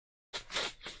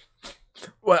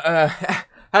Well,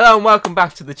 hello and welcome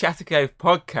back to the Chatter Cave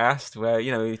podcast, where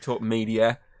we talk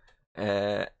media,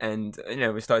 and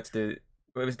we started to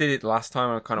did it last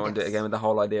time. I kind of want to do it again with the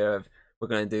whole idea of we're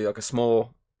going to do like a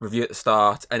small review at the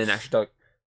start, and then actually like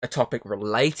a topic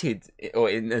related or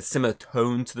in a similar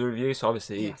tone to the review. So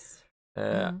obviously,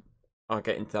 I'll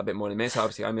get into that a bit more in a minute. So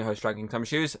obviously, I'm your host, Dragging Time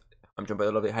Shoes. I'm joined by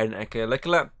the lovely Hayden, aka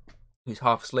Lickler, who's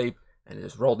half asleep and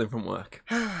just rolled in from work.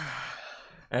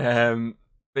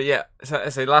 But yeah, so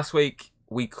last week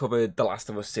we covered The Last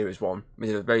of Us Series 1. We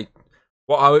did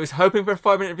what I was hoping for a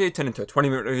 5-minute review turned into a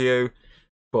 20-minute review.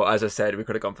 But as I said, we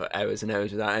could have gone for hours and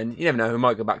hours with that. And you never know, we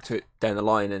might go back to it down the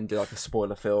line and do like a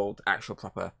spoiler-filled, actual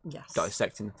proper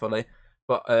dissecting fully.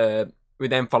 But we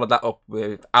then followed that up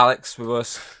with Alex with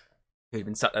us, who'd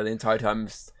been sat there the entire time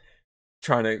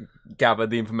trying to gather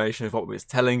the information of what we was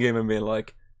telling him and being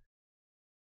like,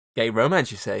 gay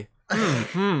romance, you say?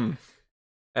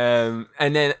 And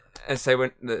then, as I say,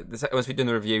 once we'd done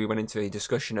the review, we went into a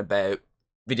discussion about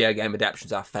video game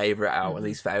adaptations, our favourite, our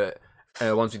least favourite,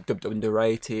 ones we dubbed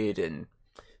underrated, and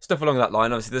stuff along that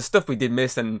line. Obviously, there's stuff we did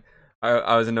miss, and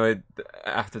I was annoyed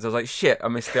afterwards. I was like, shit, I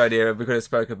missed the idea of we could have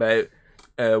spoke about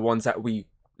ones that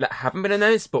haven't been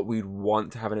announced, but we'd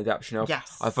want to have an adaptation of.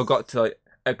 Yes. I forgot to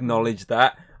acknowledge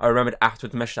that. I remembered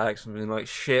afterwards, messaged Alex and being like,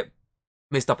 shit,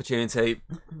 missed opportunity,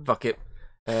 fuck it.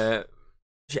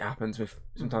 Shit happens with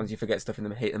sometimes you forget stuff in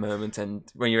the heat of the moment, and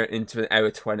when you're into an hour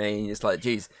 20 and it's like,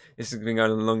 geez, this has been going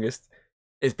on the longest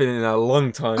it's been in a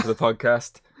long time for the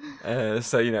podcast.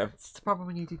 So it's the problem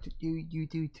when you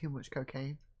do too much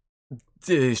cocaine. It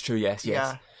is true. Yes.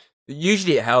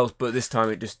 Usually it helps, but this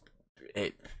time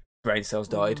brain cells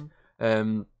died.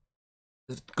 The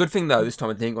good thing though, this time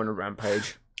I didn't go on a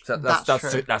rampage. So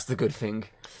that's the good thing.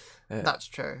 That's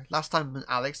true. Last time when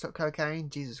Alex took cocaine,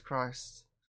 Jesus Christ.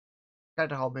 I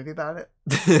had a whole movie about it.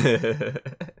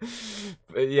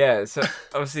 But yeah, so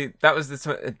obviously that was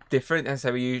different. And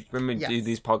so when we do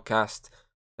these podcasts,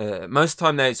 most of the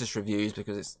time now it's just reviews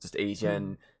because it's just easier,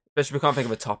 and especially if we can't think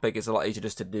of a topic, it's a lot easier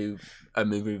just to do a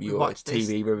movie review or a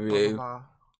TV review.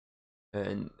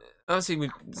 And obviously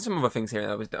some other things here.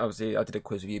 Obviously I did a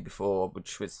quiz with you before,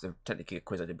 which was technically a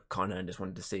quiz I did with Connor, and just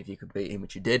wanted to see if you could beat him,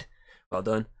 which you did. Well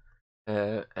done.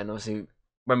 And obviously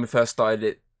when we first started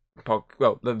it,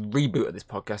 the reboot of this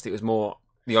podcast, it was more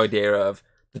the idea of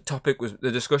the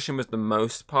discussion was the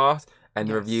most part, and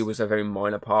the review was a very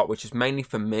minor part, which is mainly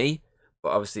for me. But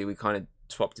obviously, we kind of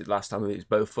swapped it last time. It was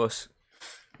both of us,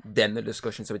 then the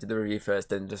discussion. So we did the review first,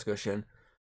 then the discussion.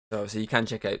 So obviously, you can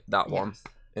check out that one.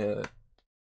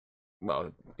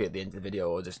 Well, be at the end of the video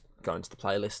or just go into the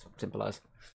playlist. Simple as.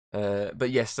 But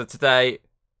yes, so today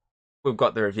we've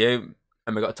got the review,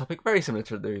 and we've got a topic very similar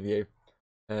to the review.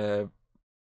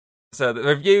 So the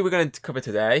review we're going to cover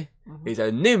today is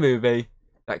a new movie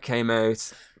that came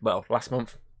out, last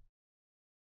month.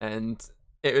 And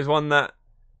it was one that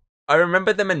I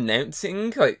remember them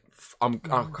announcing, I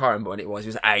can't remember when it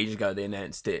was ages ago they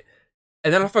announced it.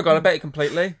 And then I forgot about it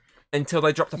completely until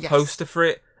they dropped a poster for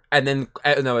it, and then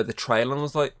out of nowhere the trailer, and I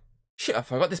was like, shit, I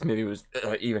forgot this movie was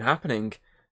even happening.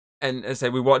 And as I say,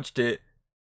 we watched it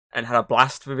and had a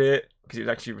blast with it, because it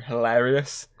was actually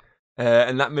hilarious.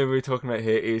 And that movie we're talking about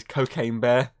here is Cocaine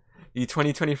Bear, the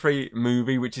 2023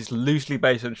 movie, which is loosely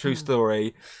based on a true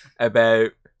story about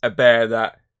a bear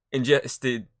that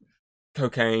ingested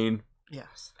cocaine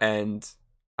and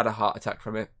had a heart attack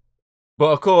from it.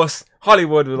 But of course,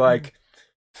 Hollywood were like,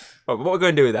 what we're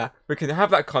going to do with that? We can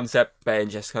have that concept, bear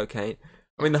ingest cocaine.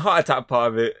 I mean, the heart attack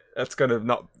part of it, that's going to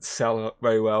not sell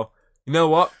very well. You know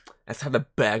what? Let's have the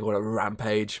bear go on a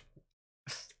rampage.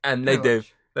 And they do.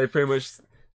 They pretty much...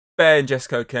 Bear ingests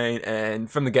cocaine,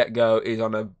 and from the get-go is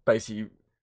on a basically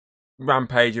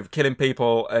rampage of killing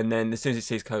people, and then as soon as it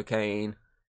sees cocaine,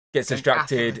 gets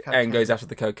distracted and goes after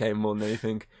the cocaine more than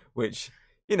anything, which,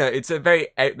 it's a very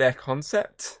out there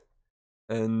concept,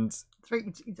 and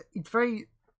it's very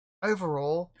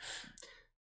overall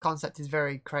concept is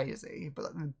very crazy, but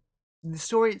the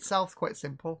story itself is quite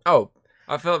simple.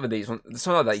 I feel like with these ones,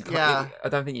 something like that, I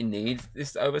don't think you need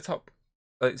this over top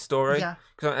story,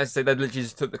 because as I say, they literally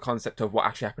just took the concept of what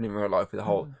actually happened in real life with the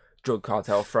whole drug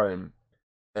cartel throwing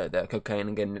their cocaine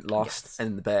and getting it lost,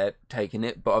 and the bear taking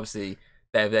it. But obviously,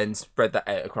 they've then spread that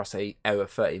out across a hour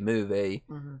 30 movie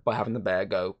by having the bear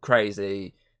go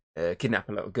crazy, kidnap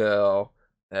a little girl,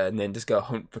 and then just go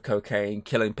hunt for cocaine,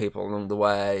 killing people along the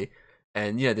way,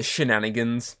 and the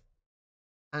shenanigans.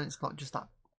 And it's not just that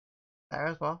bear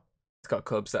as well. It's got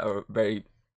cubs that are very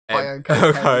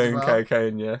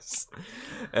cocaine, yes.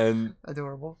 And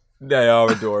adorable. They are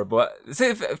adorable.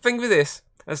 See, the thing with this,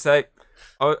 let's say,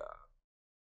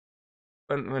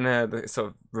 when they sort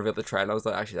of revealed the trailer, I was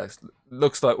like, actually, that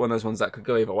looks like one of those ones that could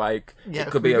go either way. Yeah,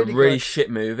 it could be a really good. shit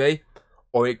movie,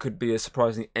 or it could be a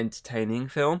surprisingly entertaining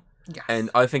film. Yes. And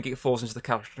I think it falls into the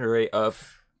category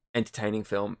of entertaining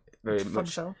film very Fun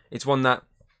much. film. It's one that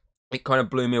it kind of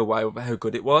blew me away with how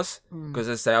good it was. Because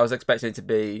as I say, I was expecting it to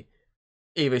be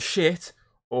either shit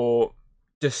or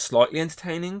just slightly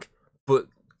entertaining. But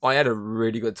I had a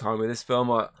really good time with this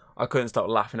film. I couldn't stop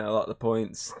laughing at a lot of the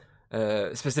points.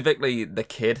 Specifically, the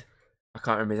kid. I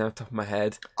can't remember his name off the top of my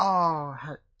head. Oh,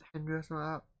 Henry or something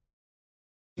like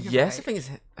that. Yes, I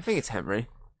think it's Henry.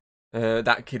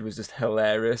 That kid was just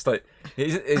hilarious. Like,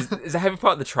 it's a heavy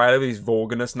part of the trailer with his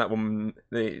Vorganus and that woman,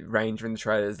 the ranger in the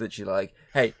trailer, is literally like,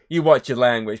 "Hey, you watch your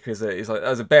language," because he's like,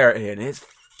 "There's a bear out here and it's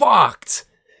fucked.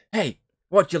 Hey,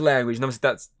 watch your language." And obviously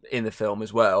that's in the film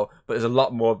as well, but there's a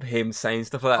lot more of him saying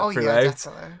stuff like that throughout. Yeah,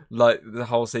 definitely. Like the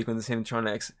whole sequence is him trying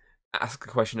to ask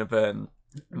the question of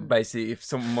basically if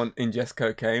someone ingests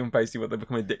cocaine, basically what they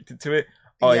become addicted to it,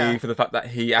 i.e. for the fact that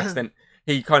he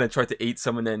he kind of tried to eat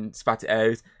someone and spat it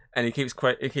out. And he keeps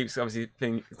obviously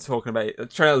talking about it,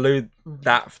 trying to allude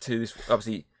that to this.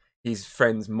 Obviously, his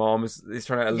friend's mom is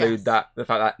trying to allude that the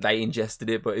fact that they ingested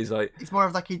it, but he's like, it's more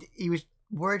of like he was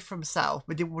worried for himself,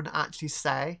 but didn't want to actually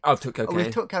say, "I've took cocaine." Oh,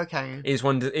 we took cocaine. He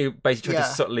basically tried to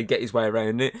subtly get his way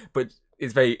around it, but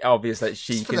it's very obvious that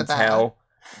she can tell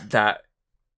that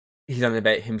he's only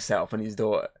about himself and his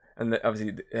daughter. And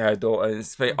obviously her daughter, and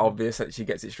it's very obvious that she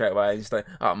gets it straight away. And she's like,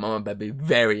 "Oh, Mama better be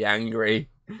very angry."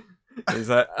 He's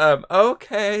like,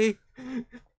 okay.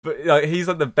 But like, he's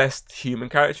like the best human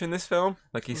character in this film.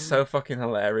 Like, he's so fucking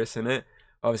hilarious in it.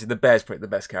 Obviously, the bear's probably the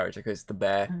best character because the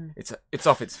bear, it's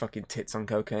off its fucking tits on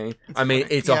cocaine.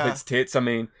 It's off its tits. I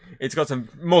mean, it's got some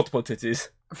multiple titties.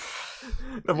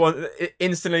 The one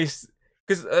instantly,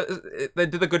 because they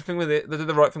did a good thing with it. They did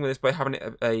the right thing with this by having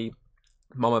it a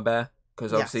mama bear.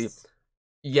 Because obviously,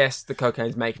 yes, the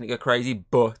cocaine's making it go crazy,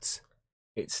 but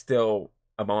it's still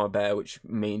a mama bear, which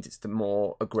means it's the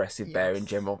more aggressive bear in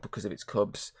general because of its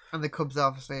cubs. And the cubs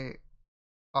obviously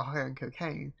are high on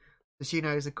cocaine, so she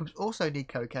knows the cubs also need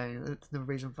cocaine. That's the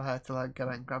reason for her to like go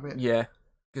out and grab it. Yeah,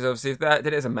 because obviously if that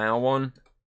did it as a male one,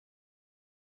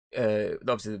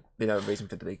 obviously there's no reason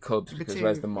for it to be cubs because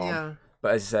where's the mom? Yeah.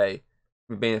 But as I say,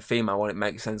 with being a female one, it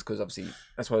makes sense because obviously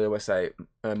that's why they always say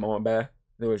mama bear.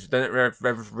 They don't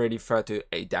ever really refer to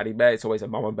a daddy bear. It's always a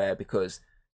mama bear because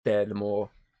they're the more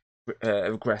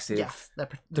aggressive, they're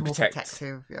to more protect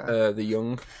protective, the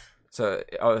young. So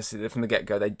obviously from the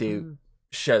get-go they do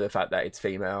show the fact that it's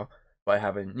female by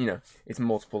having, it's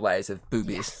multiple layers of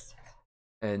boobies.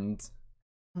 And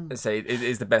I say it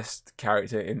is the best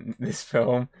character in this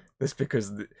film just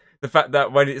because the fact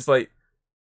that when it's like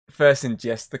first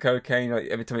ingests the cocaine, like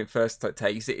every time it first like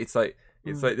takes it, it's like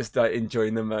just like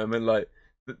enjoying the moment. Like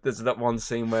there's that one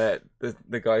scene where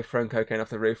the guy throwing cocaine off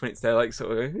the roof and it's there like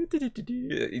sort of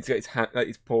he's got his hand, like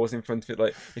his paws in front of it,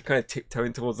 like he's kind of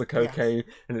tiptoeing towards the cocaine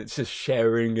and it's just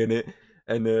sharing in it,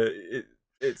 and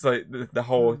it's like the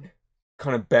whole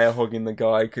kind of bear hugging the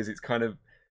guy because it's kind of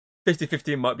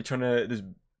 50-50 might be trying to just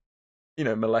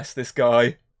molest this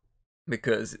guy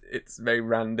because it's very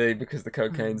randy because the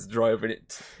cocaine's driving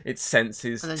its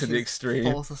senses to the extreme.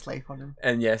 Falls asleep on him,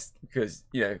 and yes, because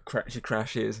she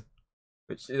crashes.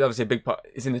 Which is obviously a big part.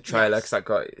 It's in the trailer because that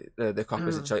guy, the cop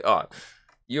is like, "Oh,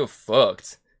 you're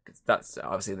fucked." That's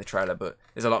obviously in the trailer, but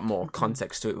there's a lot more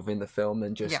context to it within the film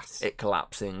than just it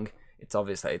collapsing. It's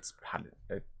obvious that it's had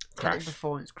a crash.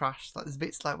 Before it's crashed, like there's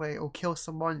bits like where it'll kill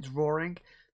someone, it's roaring.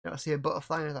 You see a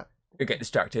butterfly, and you get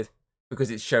distracted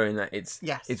because it's showing that it's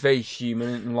very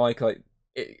human and like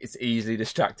it's easily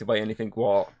distracted by anything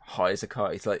while high as a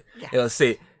kite. It's like it'll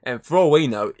see. And for all we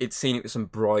know, it's seen it with some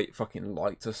bright fucking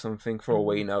lights or something, for all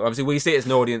we know. Obviously, we see it as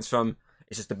an audience from,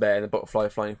 it's just a bear and a butterfly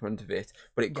flying in front of it.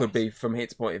 But it could be, from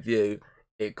its point of view,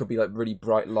 it could be like really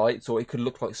bright lights, or it could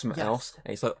look like something else.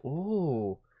 And it's like,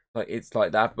 ooh. Like, it's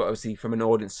like that. But obviously, from an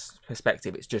audience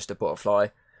perspective, it's just a butterfly.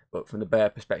 But from the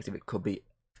bear perspective, it could be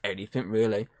anything,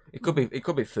 really. It could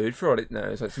be food for all it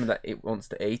knows. Like, something that it wants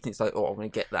to eat. And it's like, oh, I'm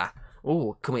going to get that.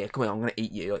 Oh, come here, I'm going to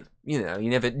eat you. Like, you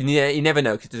never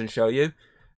know because it doesn't show you.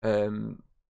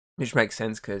 Which makes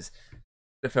sense because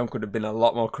the film could have been a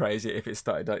lot more crazy if it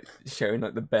started like showing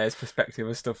like the bear's perspective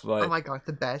and stuff like. Oh my god,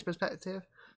 the bear's perspective!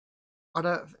 I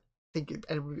don't think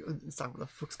anyone would understand what the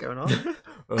fuck's going on.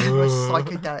 It's the most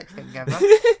psychedelic thing ever.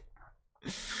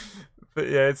 But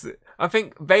yeah, I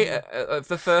think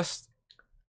the first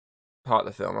part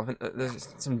of the film, I think there's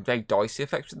some very dicey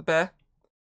effects with the bear.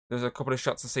 There's a couple of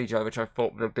shots of CGI which I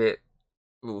thought were a bit.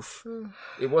 Oof.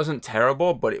 It wasn't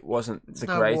terrible, but it wasn't the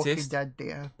greatest. Walking Dead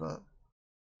dear,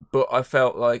 but I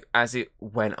felt like as it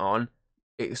went on,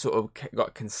 it sort of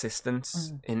got consistent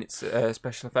in its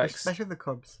special effects. Especially the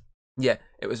Cubs. Yeah,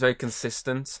 it was very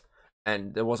consistent,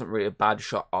 and there wasn't really a bad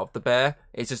shot of the bear.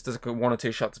 It's just there's like one or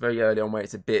two shots very early on where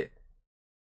it's a bit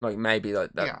like maybe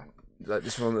like that. Yeah. Like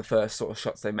this was one of the first sort of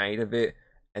shots they made of it,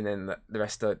 and then the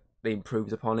rest they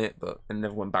improved upon it, but and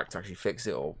never went back to actually fix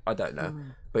it, or I don't know.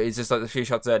 But it's just like the few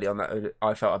shots early on that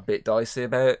I felt a bit dicey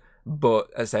about. But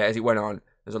as it went on,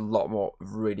 there's a lot more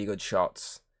really good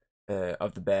shots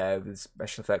of the bear with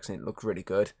special effects, and it looked really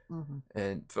good.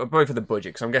 And probably for the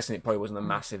budget, because I'm guessing it probably wasn't a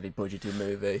massively budgeted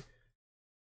movie.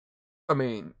 I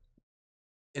mean,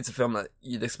 it's a film that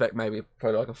you'd expect maybe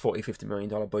probably like a $40-50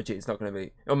 million budget. It's not going to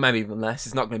be, or maybe even less.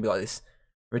 It's not going to be like this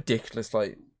ridiculous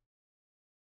like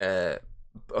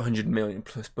 100 million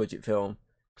plus budget film.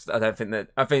 I don't think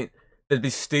that. I think they'd be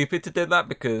stupid to do that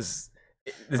because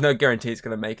there's no guarantee it's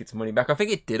going to make its money back. I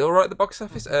think it did all right at the box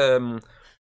office.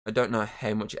 I don't know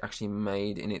how much it actually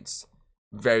made in its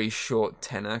very short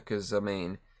tenor, because I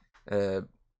mean,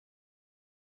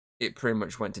 it pretty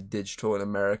much went to digital in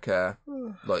America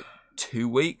like 2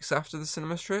 weeks after the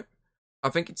cinema strip. I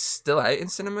think it's still out in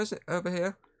cinemas over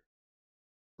here.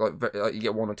 Like you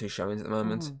get 1 or 2 showings at the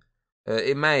moment.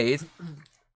 It made,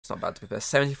 it's not bad to be fair,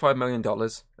 $75 million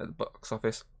at the box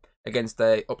office against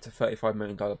a up to $35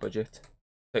 million budget.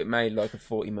 So it made like a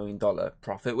 $40 million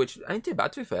profit, which ain't too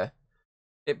bad to be fair.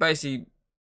 It basically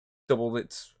doubled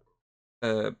its,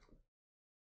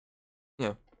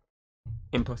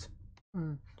 input.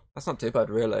 That's not too bad,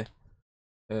 really.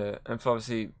 And for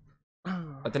obviously,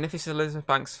 I don't know if it's Elizabeth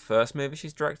Banks' first movie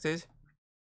she's directed,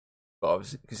 but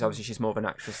obviously, because obviously she's more of an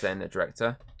actress than a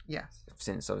director. Yes.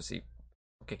 Since obviously,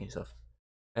 kicking stuff.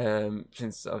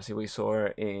 Since obviously we saw her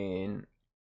in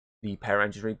the Power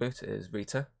Rangers reboot as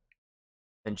Rita,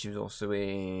 and she was also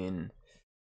in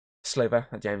Slaver,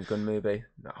 that James Gunn movie,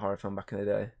 that horror film back in the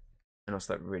day, and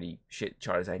also that really shit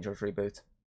Charlie's Angels reboot.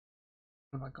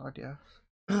 Oh my god, yeah.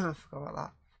 I forgot about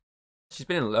that. She's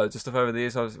been in loads of stuff over the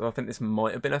years. I think this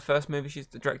might have been her first movie she's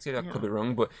directed. I could be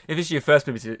wrong, but if it's your first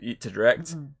movie to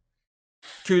direct,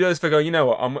 kudos for going, you know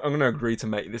what, I'm going to agree to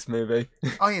make this movie.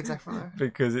 Oh yeah, definitely.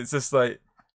 Because it's just like,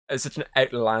 it's such an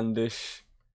outlandish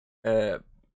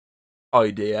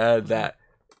idea that,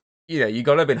 you know, you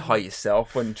got to have been high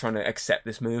yourself when trying to accept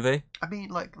this movie. I mean,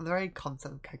 like, the very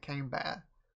concept of Cocaine Bear.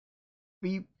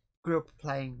 We grew up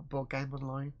playing board game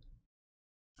online.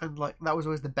 And, like, that was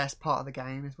always the best part of the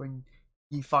game, is when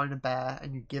you find a bear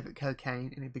and you give it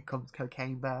cocaine and it becomes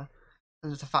Cocaine Bear.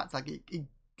 And just the fact, like, it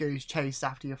goes chase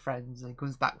after your friends and it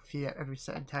comes back for you every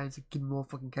certain time to give more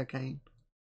fucking cocaine.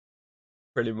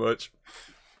 Pretty much.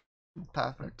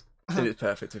 Perfect. It is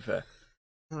perfect, to be fair.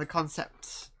 And the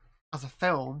concept as a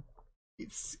film,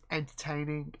 it's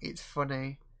entertaining, it's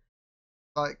funny.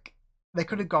 Like, they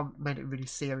could have made it really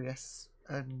serious.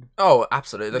 And oh,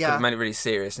 absolutely. They could have made it really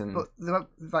serious. But they went,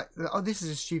 like, oh, this is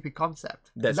a stupid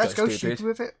concept. Let's go stupid. stupid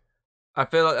with it. I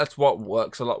feel like that's what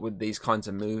works a lot with these kinds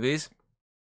of movies.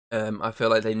 I feel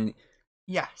like you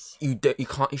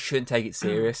shouldn't take it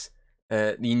serious.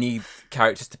 You need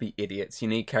characters to be idiots. You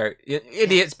need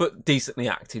idiots, but decently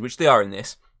acted, which they are in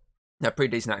this. They're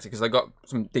pretty decent acted because they got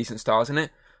some decent stars in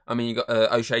it. I mean, you got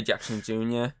O'Shea Jackson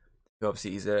Jr., who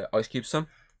obviously is Ice Cube's son.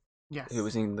 Yes. Who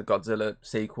was in the Godzilla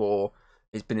sequel.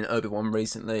 He's been in Obi-Wan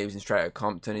recently. He was in Straight Outta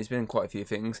Compton. He's been in quite a few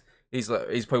things. He's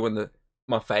probably one of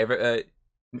my favourite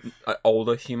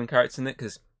older human characters in it,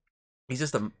 because he's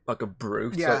just like a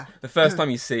brute. Yeah. Like, the first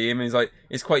time you see him,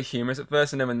 he's quite humorous at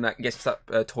first, and then when that gets to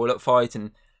that toilet fight,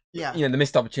 and you know, the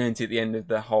missed opportunity at the end of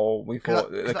the whole, we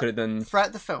thought they could have done.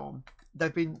 Throughout the film,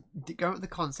 they've been going with the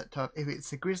concept of, if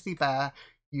it's a grizzly bear,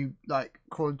 you like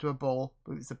crawl into a ball.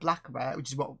 But if it's a black bear, which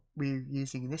is what we're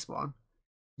using in this one,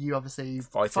 you obviously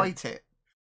fight it.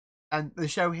 And they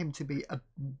show him to be a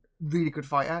really good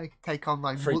fighter. He can take on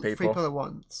like three people at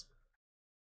once,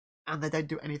 and they don't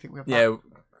do anything with that. Yeah,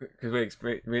 because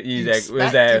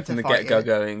we're there from the get-go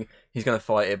going, he's going to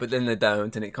fight it, but then they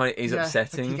don't, and it kind of is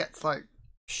upsetting. Like he gets like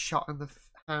shot in the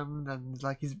hand, and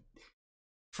like he's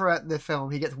throughout the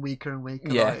film he gets weaker and weaker.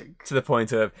 Yeah, like, to the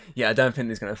point of I don't think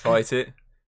he's going to fight it,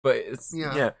 but it's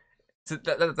So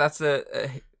that's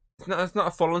it's not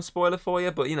a full-on spoiler for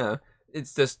you, but you know,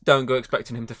 it's just don't go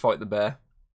expecting him to fight the bear.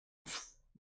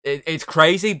 It's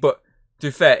crazy, but to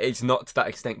be fair, it's not to that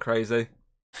extent crazy.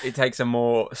 It takes a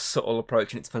more subtle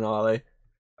approach in its finale,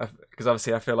 because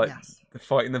obviously I feel like the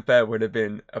fighting the bear would have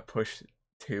been a push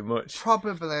too much.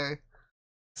 Probably.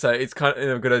 So it's kind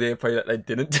of a good idea probably that they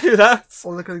didn't do that.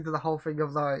 Or they're going to do the whole thing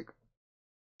of like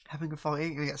having a fight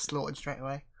and get slaughtered straight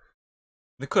away.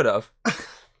 They could have.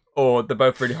 Or they're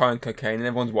both really high on cocaine and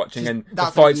everyone's watching, and the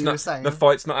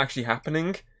fight's not actually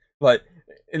happening. Like,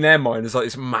 in their mind, it's like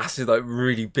this massive, like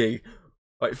really big,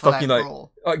 like For fucking that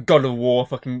like God of War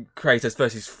fucking Kratos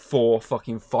versus Thor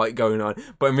fucking fight going on.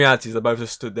 But in reality, they both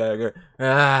just stood there and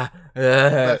go,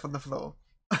 both on the floor.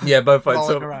 yeah, both like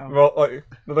Rolling sort around. of, like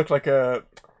they look like a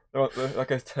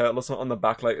turtle or something on the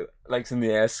back, like legs in the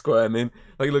air squirming.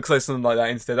 Like it looks like something like that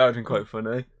instead. That would have been quite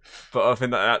funny. But I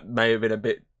think that may have been a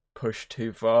bit pushed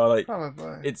too far. Like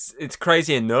Probably. it's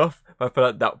crazy enough, but I feel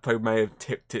like that probably may have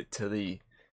tipped it to the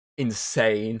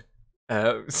insane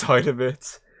side of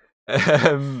it.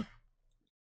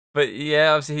 But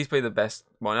yeah, obviously he's probably the best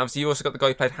one. Obviously you also got the guy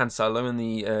who played Han Solo in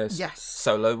the Yes.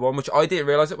 Solo one, which I didn't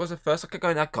realise it was at first. I kept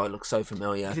going, that guy looks so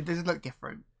familiar. It does look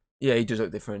different. Yeah, he does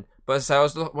look different. But as I say, I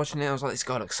was watching it, I was like, this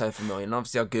guy looks so familiar. And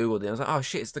obviously I googled it, I was like, oh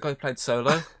shit, it's the guy who played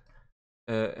Solo.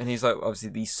 And he's like obviously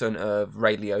the son of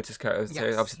Ray Liotta's character,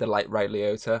 Yes. obviously the late Ray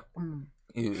Liotta, Mm.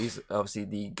 who is obviously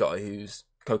the guy who's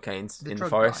cocaine's The in the drug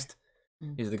forest. guy.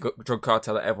 Mm. He's the drug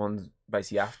cartel that everyone's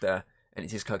basically after, and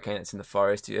it's his cocaine that's in the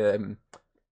forest. And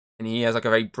he has like a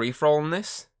very brief role in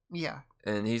this. Yeah.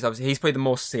 And he's probably the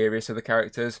more serious of the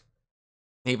characters,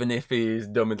 even if he's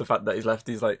dumb with the fact that he's left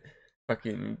his like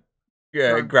fucking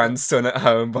grandson at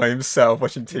home by himself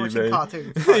watching TV. Watching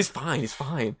cartoons. He's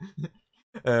fine.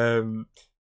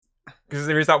 Because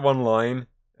there is that one line,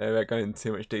 without going into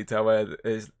too much detail, where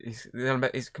he's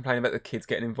complaining about the kids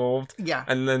getting involved, Yeah.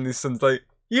 and then his son's like,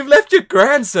 "You've left your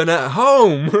grandson at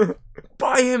home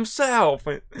by himself."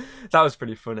 That was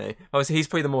pretty funny. Obviously, he's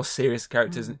probably the more serious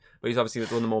characters, but he's obviously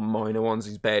one of the more minor ones.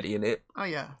 He's barely in it. Oh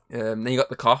yeah. Then you got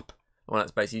the cop, the one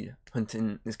that's basically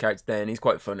hunting his character down. He's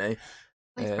quite funny.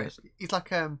 He's like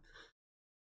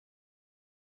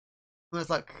there's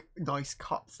like nice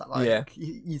cops that like Yeah.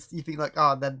 you think like,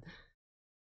 oh, then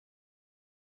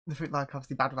they think like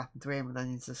obviously bad will happen to him, and then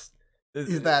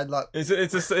he's there like It's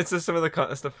just some of the kind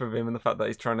of stuff with him and the fact that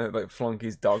he's trying to like flunk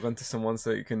his dog onto someone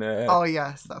so he can oh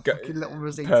yes, that go- fucking little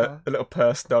Rosita. a little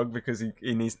purse dog because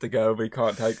he needs to go but he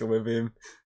can't take her with him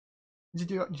Did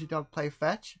your dog play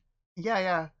fetch?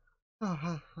 Yeah.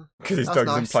 because his That's dog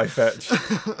nice. doesn't play fetch.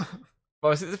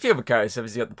 Well, there's a few other characters.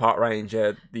 Obviously, you got the park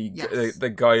ranger, Yes.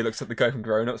 the guy who looks like the guy from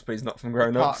Grown Ups, but he's not from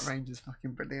Grown Park Ups. Ranger's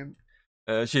fucking brilliant.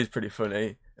 She's pretty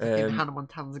funny. Fucking Hannah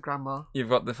Montana's grandma. You've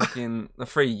got the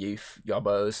three youth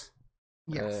yobbos.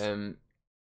 Yes.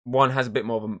 One has a bit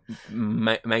more of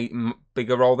a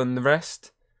bigger role than the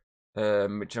rest,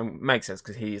 which makes sense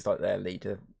because he's like their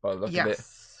leader by the look of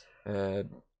it.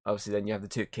 Obviously, then you have the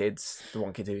two kids. The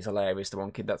one kid who's hilarious. The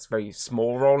one kid that's very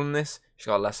small role in this. She's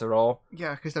got a lesser role.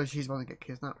 Yeah, because she's the one that get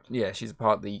kidnapped. Yeah, she's a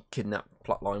part of the kidnap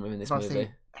plotline within this But I movie. think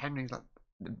Henry's like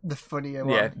the funnier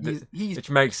Yeah, one. He's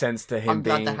which makes sense to him I'm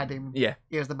glad being. they had him. Yeah,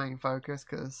 He was the main focus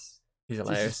because he's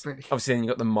hilarious. brilliant. Obviously, then you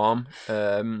got the mom.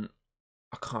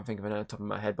 I can't think of her name on the top of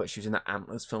my head, but she was in that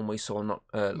Antlers film we saw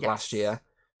last year,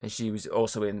 and she was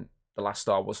also in the last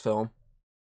Star Wars film.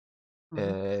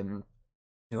 Who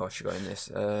else you got in this?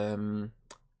 You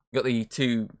got the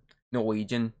two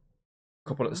Norwegian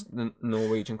couple at the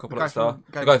Norwegian couple at the start.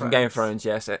 The guy from Game of Thrones,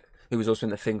 yes, who was also in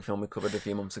the Thing film we covered a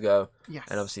few months ago. Yes.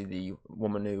 And obviously the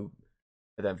woman who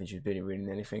I don't think she's been reading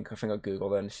anything. I think I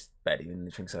googled her and she's barely in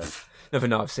anything, so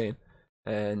nothing I've seen.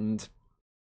 And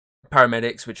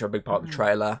paramedics, which are a big part of the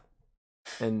trailer,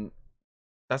 and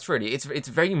that's really it's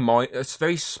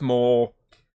very small,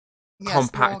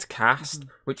 compact cast,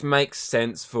 which makes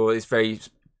sense for this very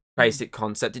basic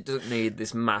concept. It doesn't need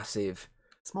this massive.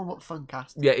 Small but fun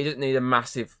cast. Yeah, it doesn't need a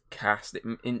massive cast.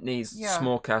 It needs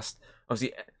small cast.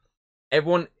 Obviously,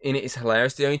 everyone in it is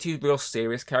hilarious. The only two real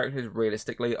serious characters,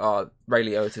 realistically, are Ray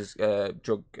Liotta's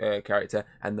drug character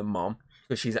and the mom,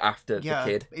 because she's after the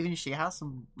kid. Even she has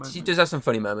some moments. She does have some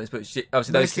funny moments, but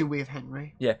obviously those two with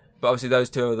Henry. Yeah, but obviously those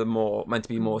two are meant to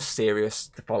be more serious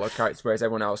to follow characters, whereas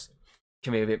everyone else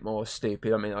can be a bit more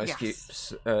stupid. I mean,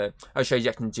 O'Shea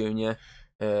Jackson Jr.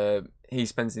 He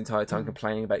spends the entire time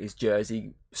complaining about his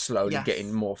jersey slowly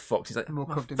getting more fucked. He's like, my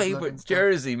favourite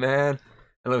jersey, man.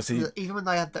 And obviously, even when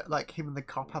they had him and the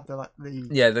cop have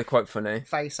they're quite funny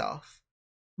face off.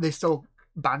 They're still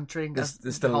bantering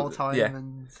the whole time. Yeah.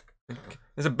 And...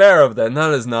 There's a bear over there. No,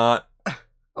 there's not.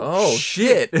 Oh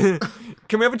shit!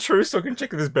 Can we have a truce so I can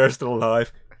check if this bear's still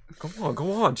alive?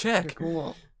 Go on, check. Go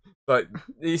on. But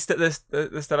they still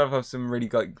have some really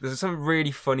there's some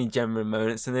really funny genuine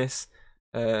moments in this,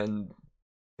 and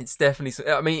it's definitely.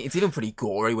 I mean, it's even pretty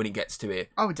gory when it gets to it.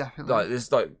 Oh, definitely. Like there's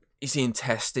you see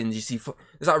intestines, you see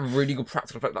there's that really good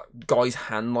practical effect, that guy's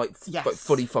hand like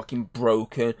fully fucking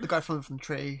broken. The guy falling from the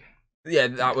tree. Yeah,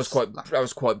 that was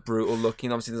quite brutal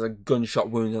looking. Obviously, there's a gunshot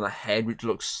wound on the head, which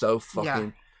looks so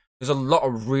fucking There's a lot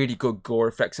of really good gore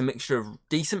effects, a mixture of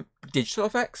decent digital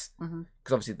effects,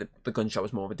 because obviously the gunshot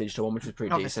was more of a digital one, which was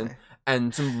pretty decent,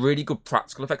 and some really good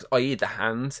practical effects, i.e. the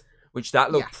hand, which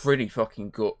that looked pretty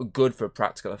fucking good for a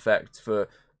practical effect for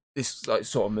this like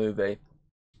sort of movie.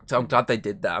 So I'm glad they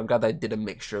did that. I'm glad they did a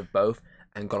mixture of both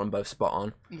and got them both spot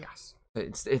on. Yes.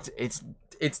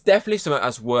 It's definitely something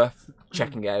that's worth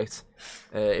checking out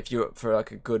if you're up for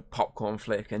like a good popcorn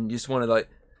flick and you just want to like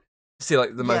see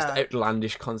like the most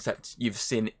outlandish concept you've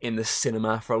seen in the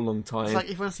cinema for a long time. It's like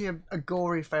if you want to see a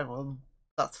gory film,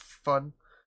 that's fun,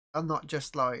 and not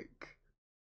just like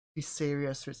be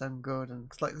serious for its own good. And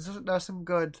cause, like there's some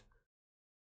good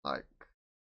like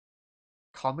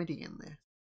comedy in this.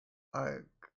 Like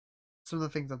some of the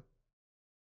things that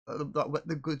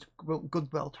the good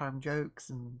well-timed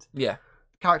jokes and the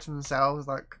characters themselves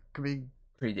like can be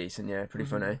pretty decent, pretty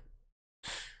funny.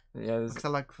 Yeah, because I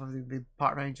like the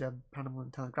Park Ranger Panama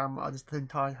and Telegram. I just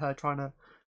think her trying to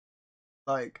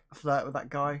like flirt with that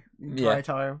guy the entire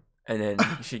time, and then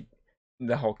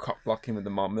the whole cock blocking with the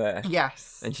mom there.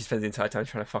 Yes, and she spends the entire time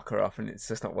trying to fuck her off, and it's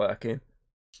just not working.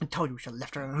 I told you we should have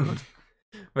left her alone.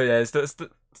 But yeah, stuff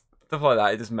like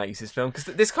that. It just makes this film because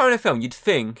this kind of film, you'd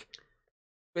think.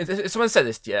 If someone said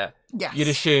this to you, you'd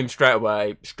assume straight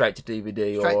away, straight to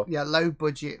DVD or low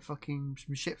budget fucking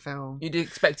some shit film. You'd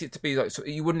expect it to be like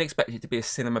you wouldn't expect it to be a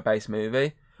cinema based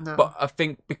movie. No. But I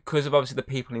think because of obviously the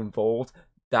people involved,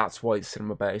 that's why it's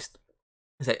cinema based.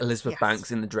 It's like Elizabeth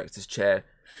Banks in the director's chair,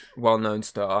 well known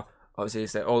star. Obviously,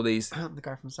 it's like all these the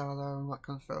guy from Solo and that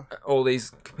kind of stuff. All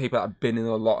these people that have been in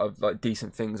a lot of like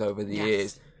decent things over the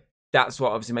years. That's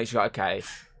what obviously makes you like, okay,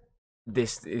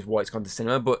 this is why it's gone to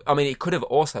cinema. But I mean, it could have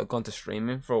also gone to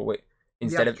streaming for a week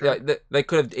instead of like they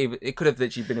could have it could have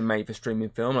literally been a made for streaming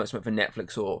film, like something for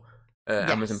Netflix or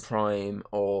Amazon Prime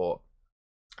or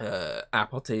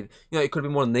Apple TV. You know, it could have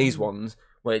been one of these ones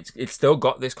where it's still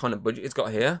got this kind of budget. It's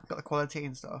got here, got the quality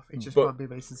and stuff. It just won't be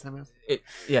released in cinemas.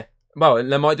 Well,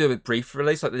 they might do a brief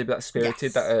release, like they did that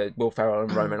Spirited, that Will Ferrell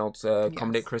and Ryan Reynolds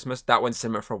comedy at Christmas. That went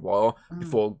cinema for a while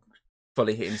before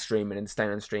fully hitting streaming and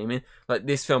staying on streaming. Like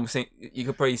this film, you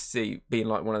could probably see being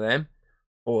like one of them,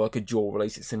 or like a dual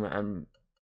release at cinema and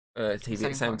TV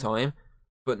at the same time.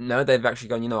 But no, they've actually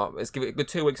gone. You know what? Let's give it a good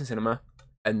 2 weeks in cinema,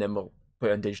 and then we'll put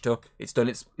it on digital. It's done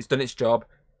its job.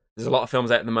 There's a lot of films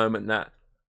out at the moment that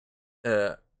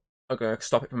are going to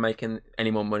stop it from making any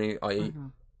more money. I.e.,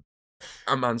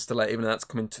 Ant-Man's still late, even though that's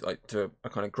coming to a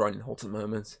kind of grinding halt at the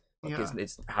moment. Like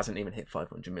it hasn't even hit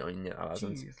 500 million yet. It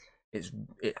hasn't.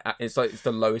 It's like it's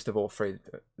the lowest of all three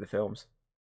the films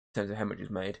in terms of how much it's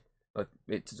made. Like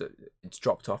it's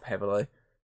dropped off heavily.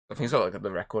 I think it's got like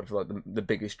the record for like the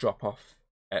biggest drop off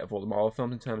out of all the Marvel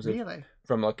films in terms of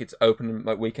from like its opening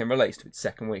like weekend release to its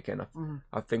second weekend.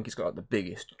 I think it's got like, the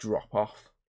biggest drop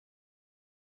off.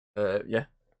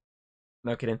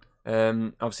 No kidding.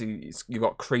 Obviously you've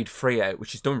got Creed 3 out,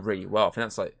 which has done really well. I think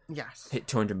that's like hit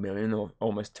 200 million or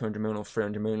almost 200 million or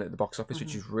 300 million at the box office,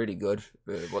 which is really good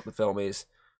for what the film is.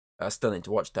 I still need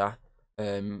to watch that.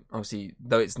 Obviously,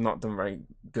 though it's not done very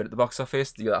good at the box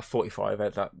office, you got that 45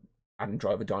 out, that Adam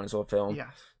Driver dinosaur film.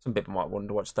 Some people might want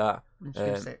to watch that.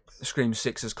 Scream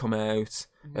 6 has come out.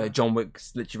 John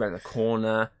Wick's literally around the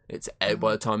corner. It's out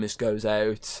by the time this goes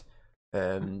out.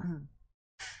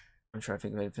 I'm trying to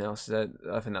think of anything else. I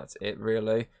think that's it,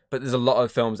 really. But there's a lot of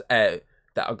films out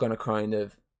that are going to kind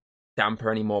of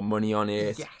damper any more money on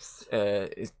it.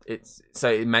 It's so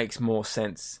it makes more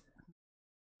sense.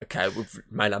 Okay, we've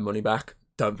made our money back.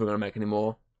 Don't we're going to make any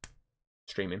more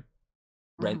streaming.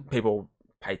 People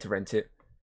pay to rent it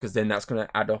because then that's going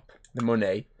to add up the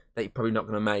money that you're probably not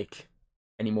going to make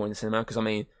anymore in the cinema. Because I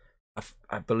mean,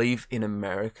 I believe in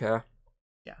America.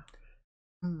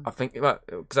 I think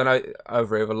because I know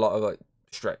over here a lot of like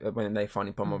when they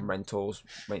finally put them on rentals,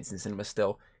 rents in cinema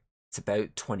still, it's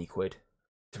about 20 quid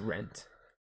to rent.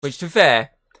 Which to be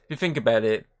fair, if you think about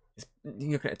it,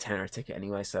 you're looking at a tenner a ticket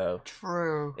anyway. So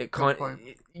true. It can't.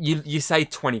 You say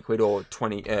 20 quid or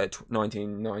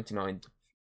 19.99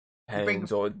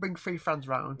 pounds or bring 3 friends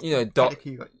round. You know,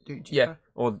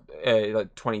 or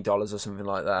like $20 or something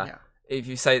like that. If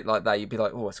you say it like that, you'd be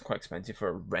like, oh, it's quite expensive for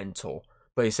a rental.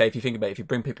 But you say if you think about it, if you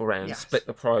bring people around, split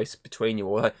the price between you,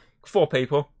 or like 4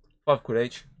 people, 5 quid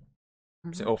each,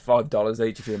 or $5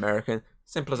 each if you're American.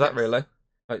 Simple as that, really.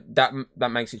 Like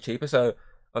that makes it cheaper. So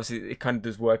obviously it kind of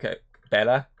does work out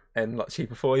better and a lot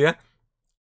cheaper for you.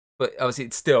 But obviously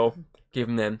it's still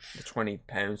giving them the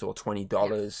 £20 or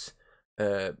 $20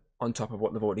 on top of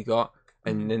what they've already got,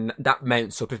 and then that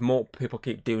mounts up. If more people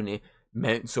keep doing it,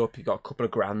 mounts up. You got a couple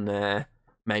of grand there,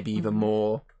 maybe even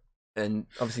more, and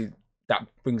obviously that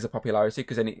brings the popularity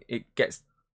because then it gets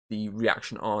the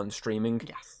reaction on streaming.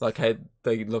 Yes. Like how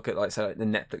they look at like say like the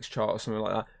Netflix chart or something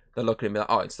like that. They look at it and be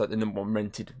like, oh, it's like the number one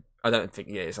rented. I don't think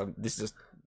it is. This is just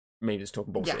me just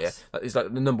talking bullshit here. Like, it's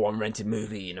like the number one rented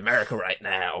movie in America right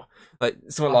now. Like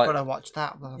something like. I've got to watch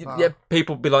that. Yeah,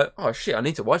 people be like, oh shit, I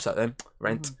need to watch that then.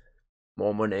 Rent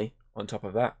more money on top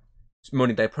of that. It's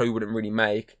money they probably wouldn't really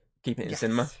make keeping it in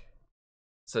cinema.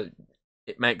 So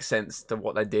it makes sense to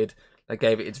what they did. They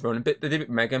gave it its run. They did it with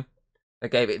Megan. They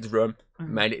gave it its run,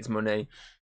 made it its money.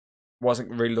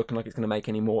 Wasn't really looking like it's going to make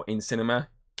any more in cinema.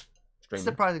 It's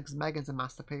surprising because Megan's a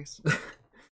masterpiece.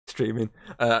 Streaming.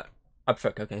 I prefer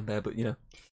Cocaine Bear, but you know.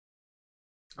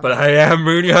 But I am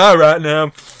really high right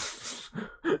now.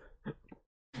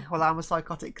 Well, I'm a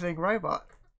psychotic killing robot.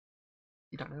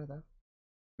 You don't know though.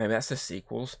 Maybe that's the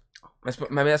sequels.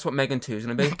 Maybe that's what Megan 2 is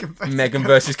going to be. Megan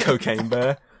versus Cocaine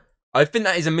Bear. I think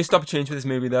that is a missed opportunity for this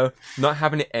movie, though. Not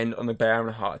having it end on the bear having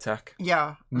a heart attack.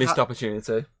 Yeah. Missed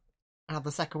opportunity. And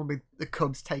the second one would be the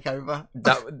Cubs take over.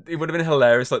 It would have been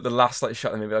hilarious. Like the last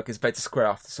shot of the movie, like it's about to square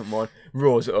off to someone,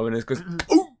 roars at him, and it goes,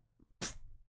 "Ooh!"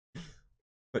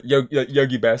 Like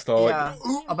Yogi Bear style. Yeah.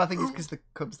 Like, I think it's because the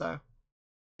Cubs, though.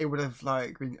 It would have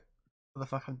like been what the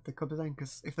fuck happened to the Cubs then?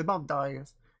 Because if the mom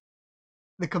dies,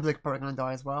 the Cubs are probably gonna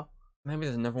die as well. Maybe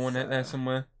there's another one out there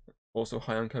somewhere, also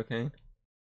high on cocaine.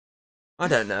 I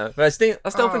don't know, but I still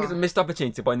think it's a missed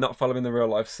opportunity by not following the real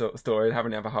life story and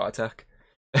having to have a heart attack.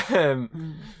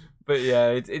 But yeah,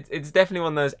 it's definitely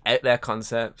one of those out there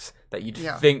concepts that you'd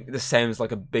think this sounds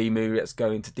like a B movie that's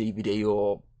going to DVD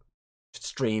or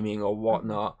streaming or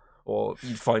whatnot, or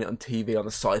you'd find it on TV on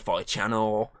the Sci-Fi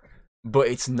Channel, but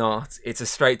it's not. It's a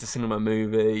straight to cinema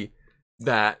movie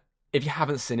that if you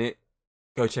haven't seen it,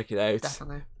 go check it out.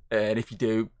 Definitely. And if you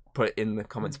do, put it in the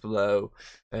comments below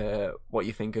what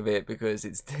you think of it, because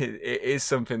it is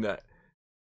something that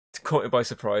caught me by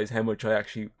surprise how much I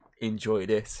actually enjoyed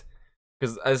it.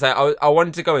 Because as I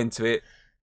wanted to go into it,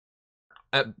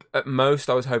 at most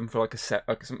I was hoping for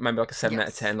maybe like a 7 out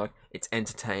of 10. Like it's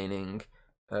entertaining,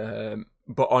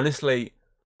 but honestly,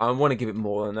 I want to give it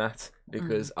more than that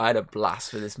because I had a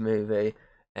blast with this movie,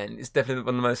 and it's definitely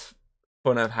one of the most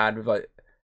fun I've had with like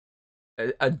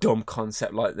a dumb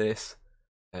concept like this.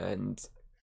 And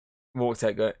walked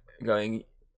out going,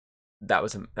 that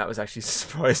was actually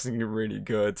surprisingly really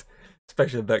good.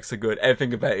 Special effects are good.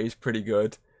 Everything about it is pretty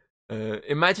good.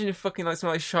 Imagine if fucking like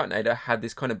something like Sharknado had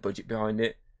this kind of budget behind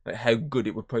it, like how good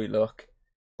it would probably look.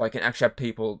 Like and actually have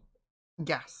people,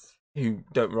 who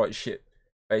don't write shit,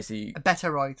 basically a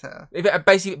better writer. If it had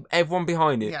basically everyone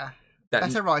behind it,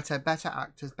 better writer, better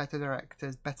actors, better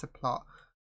directors, better plot,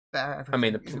 better everything. I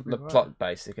mean the plot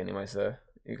basic anyway, so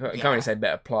you can't really say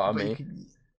better plot. I mean,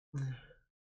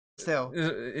 still,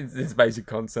 it's a basic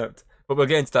concept, but we'll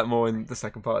get into that more in the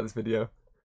second part of this video.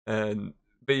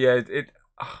 But yeah,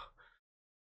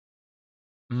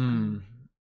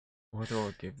 what do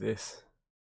I give this?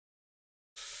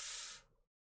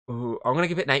 Ooh, I'm gonna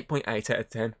give it an 8.8 out of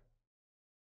 10.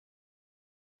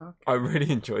 Okay. I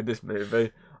really enjoyed this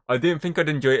movie. I didn't think I'd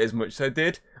enjoy it as much as I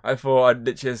did. I thought I'd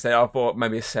literally say I thought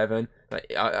maybe a 7.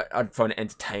 Like I'd find it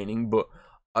entertaining, but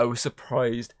I was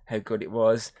surprised how good it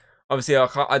was. Obviously, I'm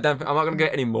not gonna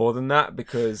get any more than that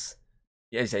because,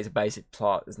 as you say, it's a basic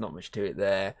plot. There's not much to it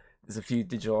there. There's a few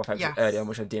digital effects early on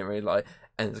which I didn't really like,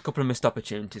 and there's a couple of missed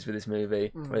opportunities with this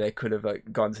movie where they could have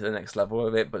like gone to the next level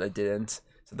of it, but they didn't.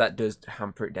 So that does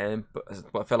hamper it down. But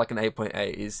I feel like an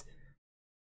 8.8 is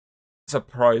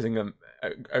surprising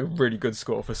a really good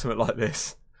score for something like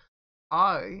this.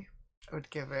 I would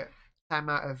give it the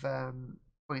amount of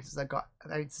points as I got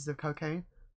ounces of cocaine.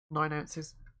 9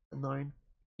 ounces. 9.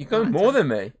 You're going more than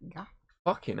me. Yeah.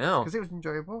 Fucking hell. Because it was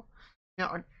enjoyable.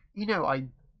 I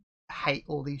hate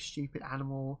all these stupid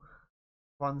animal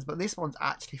ones, but this one's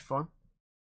actually fun,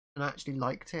 and I actually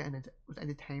liked it, and it was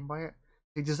entertained by it.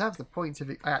 It deserves the points if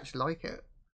I actually like it.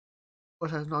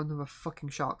 Also, it's not another fucking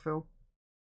shark film.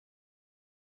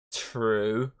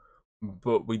 True,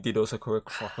 but we did also cover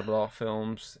crocodile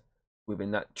films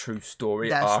within that true story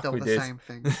They're arc still we the did. same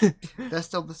thing. They're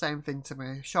still the same thing to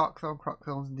me. Shark film, croc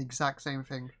films are the exact same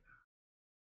thing.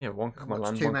 Yeah, one come on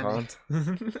land, too one many. can't.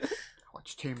 I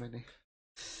watch too many.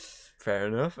 Fair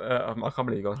enough. I can't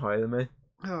believe you've gone higher than me.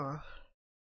 Oh,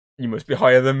 You must be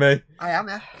higher than me. I am,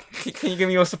 yeah. Can you give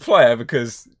me your supplier?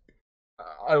 Because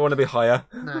I want to be higher.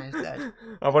 No, he's dead.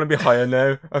 I want to be higher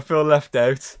now. I feel left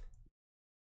out.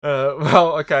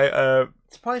 Well, okay.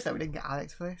 Surprised that we didn't get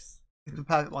Alex for this. It's the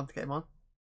perfect one to get him on.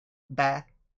 Bear.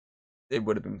 It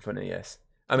would have been funny, yes.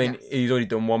 I mean, he's already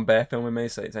done one bear film with me,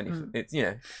 so it's only it's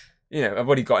I've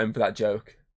already got him for that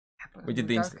joke. We did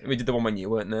the one when you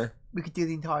weren't there. We could do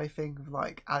the entire thing of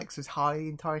like Alex was high the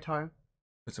entire time.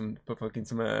 put fucking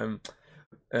some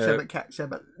Sherbet.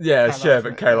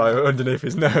 sherbet Kalo underneath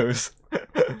his nose.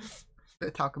 Bit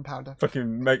of talcum powder.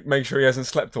 Fucking make sure he hasn't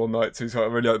slept all night, so he's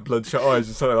got really like bloodshot eyes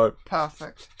and something like.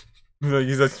 Perfect. Like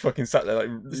he's just fucking sat there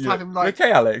like. Just have him like.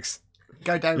 Okay, Alex.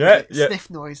 Go down with it. Sniff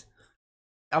noise.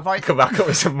 Come back up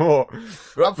with some more.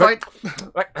 I'm fine.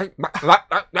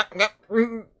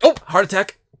 Oh, heart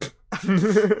attack.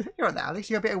 You're on that, Alex.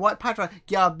 You got a bit of white powder.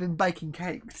 Yeah, I've been baking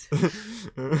cakes.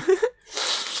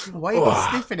 Why are you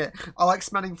sniffing it? I like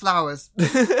smelling flowers.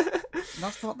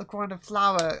 That's not the kind of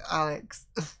flower, Alex.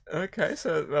 Okay,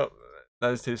 so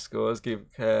those two scores give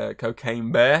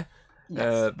Cocaine Bear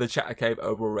the Chatter Cave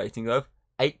overall rating of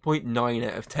 8.9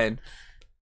 out of 10.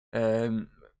 And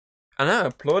I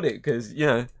applaud it because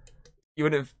you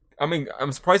wouldn't have. I mean,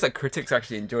 I'm surprised that critics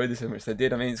actually enjoyed this as much as they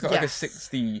did. I mean, it's got like a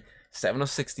 67 or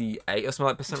 68 or something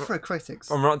like percent for critics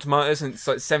on Rotten Tomatoes, and it's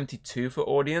like 72 for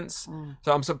audience.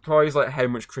 So I'm surprised like how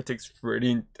much critics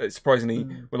really surprisingly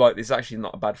were like, this is actually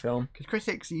not a bad film. Because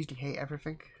critics usually hate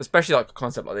everything, especially like a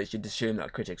concept like this. You'd assume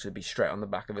that critics would be straight on the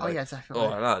back of it. Oh like, yeah, definitely.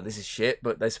 Oh no, this is shit.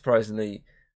 But they surprisingly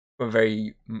were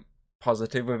very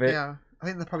positive with it. Yeah, I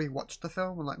think they probably watched the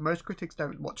film, and like most critics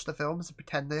don't watch the films and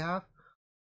pretend they have.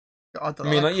 I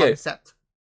mean, like concept.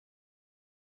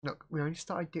 Look, we only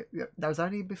started. That was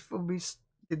only before we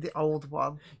did the old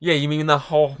one. Yeah, you mean the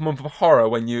whole month of horror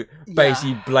when you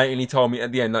basically blatantly told me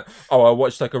at the end, like, oh, I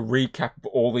watched like a recap of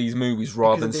all these movies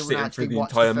rather than sitting through the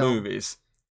entire movies.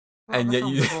 Well, and yet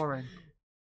you. Boring.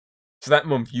 So that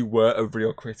month you were a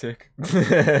real critic.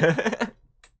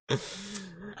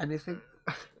 Anything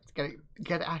to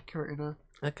get it accurate enough.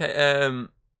 Okay.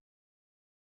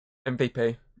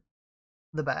 MVP.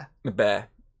 The bear. The bear.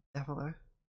 Definitely.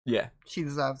 Yeah. She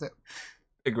deserves it.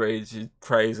 Agreed. She's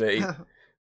crazy.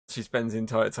 She spends the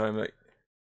entire time like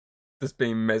just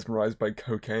being mesmerised by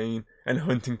cocaine and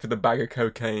hunting for the bag of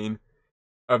cocaine.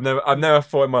 I've never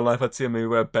thought in my life I'd see a movie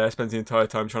where a bear spends the entire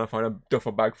time trying to find a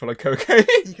duffel bag full of cocaine.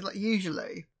 You can, like,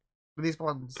 usually with these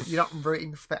ones, you're not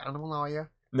rooting for the animal, are you?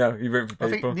 No, you're rooting for people.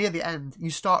 I think near the end, you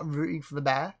start rooting for the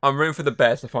bear. I'm rooting for the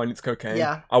bear to find its cocaine.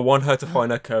 Yeah. I want her to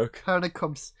find her coke. Her and her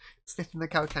cubs sniffing the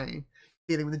cocaine,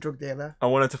 dealing with the drug dealer. I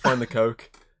want her to find the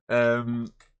coke.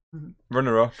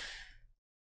 Runner up.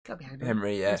 Gotta be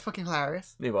Henry, yeah. It was fucking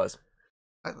hilarious. It was.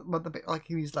 The bit like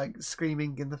he was like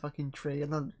screaming in the fucking tree,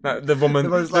 and then the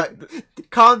woman was like,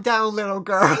 "Calm down, little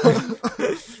girl."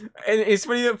 And it's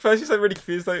when at first she's like really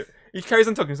confused. Like he carries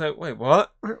on talking. He's like, "Wait,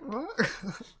 what?" What?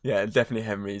 Yeah, definitely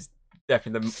Henry's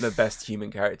definitely the best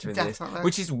human character in this, Definitely.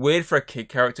 which is weird for a kid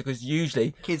character because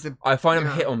usually kids are, I find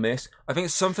them hit or miss. I think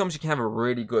some films you can have a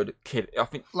really good kid. I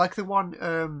think like the one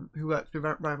who works with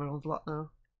Ryan Reynolds a lot now.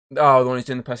 Oh, the one who's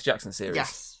doing the Percy Jackson series.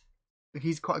 Yes,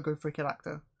 he's quite a good for a kid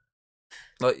actor.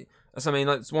 Like, that's what I mean,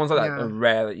 like ones like that are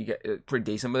rare that you get pretty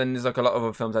decent, but then there's like a lot of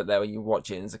other films out there where you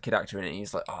watch it and there's a kid actor in it and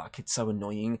he's like, oh, that kid's so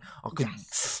annoying. I could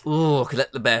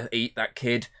let the bear eat that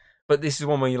kid. But this is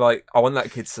one where you're like, I want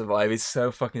that kid to survive. It's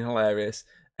so fucking hilarious.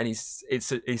 And he's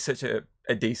such a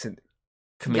decent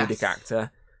comedic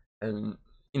actor. And,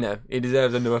 he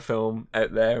deserves another film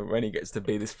out there when he gets to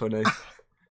be this funny.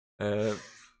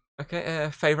 Okay,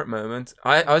 favourite moment.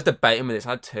 I was debating with this. I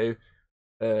had two.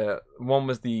 One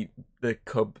was the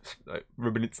cub like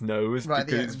rubbing its nose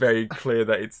because it's very clear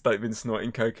that it's like been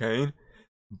snorting cocaine.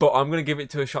 But I'm gonna give it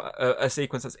to a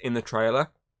sequence that's in the trailer,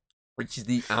 which is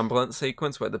the ambulance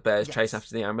sequence where the bear's chasing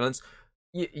after the ambulance.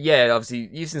 Yeah, obviously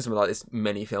you've seen something like this in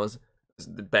many films.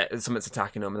 The bear, something's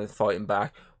attacking them and they're fighting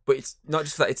back. But it's not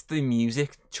just that; it's the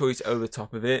music choice over the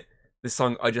top of it. The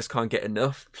song "I Just Can't Get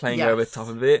Enough" playing over the top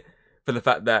of it. For the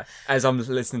fact that as I'm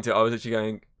listening to it, I was actually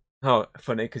going, oh,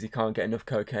 funny, because he can't get enough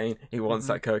cocaine. He wants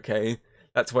that cocaine.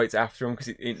 That's why it's after him, because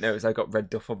he knows they got red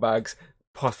duffel bags,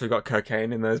 possibly got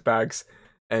cocaine in those bags.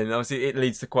 And obviously it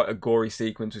leads to quite a gory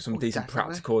sequence with some decent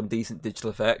practical and decent digital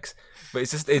effects. But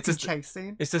it's just chase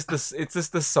scene. It's just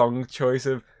the song choice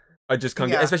of I just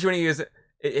can't get, especially when he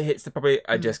it hits the probably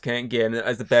I just can't get, and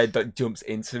as the bear like, jumps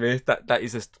into it, that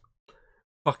is just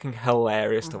fucking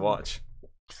hilarious to watch.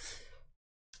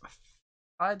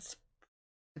 I'd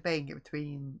debating it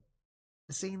between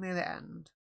the scene near the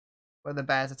end where the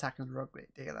bear's attacking the drug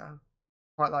dealer,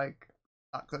 quite like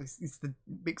it's the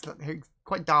mix, like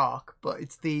quite dark, but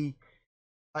it's the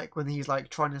like when he's like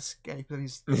trying to escape and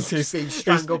he's being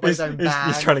strangled by his own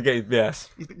bag. He's trying to get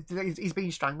he's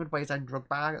being strangled by his own drug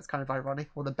bag. It's kind of ironic.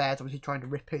 Or the bear's obviously trying to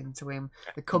rip into him.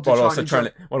 The cubs are trying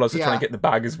to get the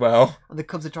bag as well. And the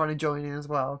cubs are trying to join in as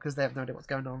well because they have no idea what's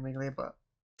going on really, but.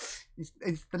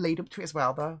 It's the lead up to it as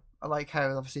well, though. I like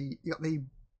how obviously you got the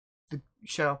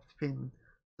show up between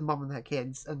the mum and her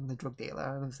kids and the drug dealer,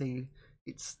 and obviously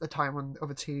it's the time when the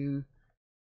other two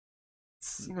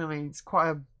it's you know what I mean. It's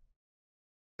quite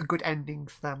a good ending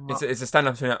for them. It's a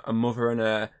stand-up between a mother and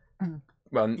a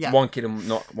Yeah. one kid and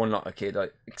not a kid.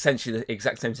 Like essentially the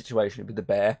exact same situation with the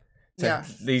bear. So Yeah.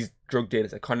 these drug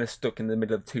dealers are kind of stuck in the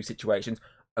middle of two situations.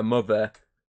 A mother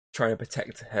trying to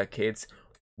protect her kids.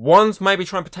 One's maybe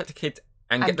trying to protect the kids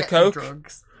and get the coke,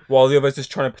 drugs, while the other's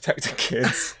just trying to protect the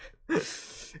kids.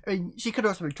 I mean, she could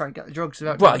also be trying to get the drugs.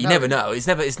 Without Well, you never know. It's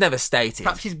never stated.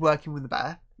 Perhaps she's working with the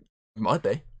bear. Might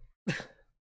be.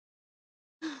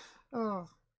 Oh,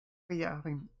 but yeah, I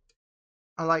mean,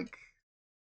 I like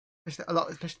a lot,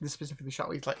 especially the specific the shot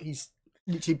where he's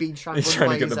literally being strangled. He's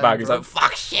trying to get the bag. He's like,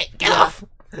 "Fuck shit, get off!"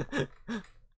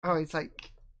 Oh, it's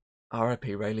like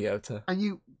R.I.P. Ray Liotta. And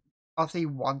you obviously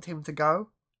want him to go.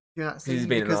 You know that scene? He's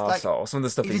been an arsehole. Some of the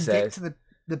stuff he says to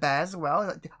the bears as well.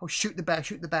 Like, oh, shoot the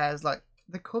bears, like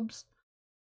the cubs.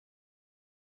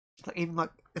 Like even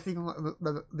like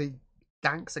the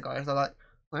gangster guys are like,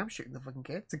 I'm shooting the fucking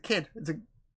kid. It's a kid. You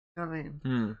know what I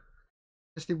mean?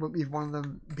 Just with one of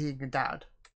them being a dad.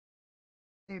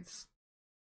 It's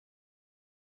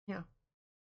yeah.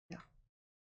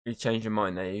 You change your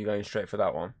mind there. You're going straight for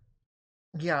that one.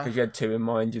 Yeah. Because you had two in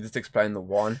mind. You just explained the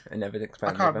one and never I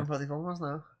explained the can't other. remember what the other one was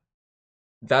now.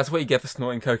 That's what you get for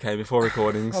snorting cocaine before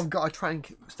recordings. I've got to try and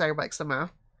stay awake somehow.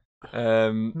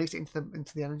 Mix it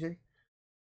into the energy.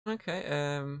 Okay.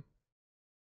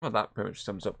 Well, that pretty much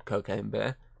sums up Cocaine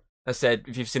Bear. I said,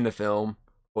 if you've seen the film,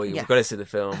 or you've got to see the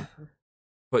film,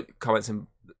 put comments in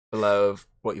below of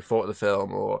what you thought of the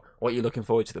film, or what you're looking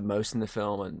forward to the most in the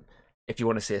film, and if you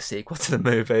want to see a sequel to the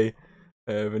movie,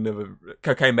 another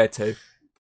Cocaine Bear 2.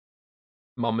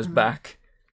 Mama's back,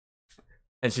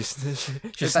 and she's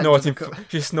snorting.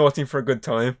 She's snorting for a good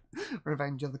time.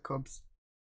 Revenge of the Cubs.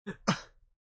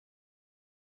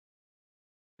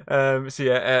 So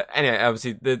yeah. Anyway,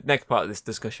 obviously, the next part of this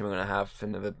discussion we're going to have for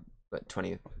another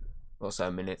 20 or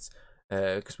so minutes,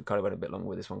 because we kind of went a bit long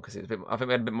with this one because it was I think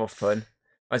we had a bit more fun.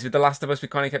 As with The Last of Us, we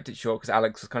kind of kept it short because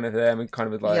Alex was kind of there, and we kind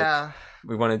of was like,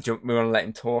 we want to let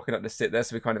him talk and not just sit there,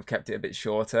 so we kind of kept it a bit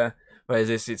shorter. Whereas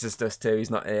this, it's just us two. He's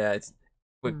not here.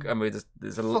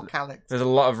 There's a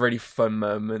lot of really fun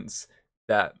moments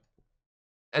that,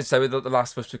 and so with The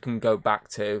Last of Us, we can go back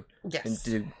to and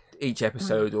do each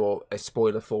episode or a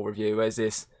spoiler full review. Whereas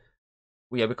this,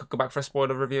 we could go back for a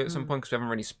spoiler review at some point because we haven't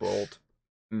really spoiled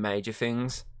major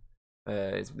things.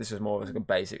 This was more of like a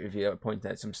basic review,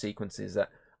 pointing out some sequences that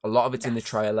a lot of it's in the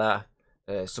trailer.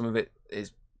 Some of it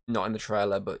is not in the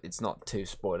trailer, but it's not too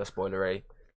spoilery.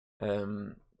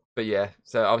 But yeah,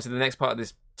 so obviously the next part of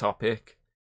this topic,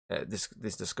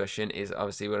 this discussion is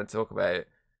obviously we're going to talk about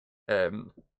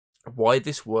why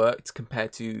this worked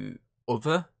compared to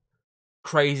other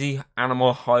crazy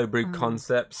animal hybrid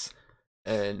concepts,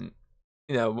 and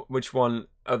which one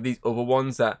of these other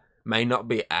ones that may not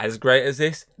be as great as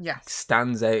this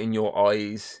stands out in your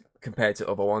eyes compared to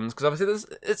other ones, because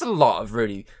obviously it's a lot of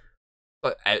really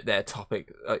out there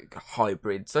topic like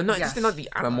hybrids, so not just in like the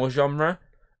animal genre.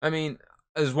 I mean,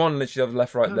 there's one literally on the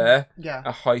left right there,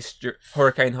 a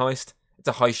hurricane heist. It's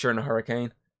a heister and a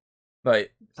hurricane,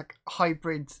 like it's like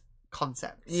hybrid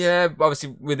concepts. Yeah,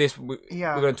 obviously with this we're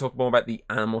going to talk more about the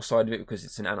animal side of it because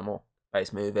it's an animal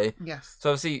based movie. Yes. So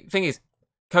obviously thing is,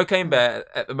 Cocaine Bear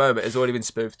at the moment has already been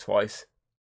spoofed twice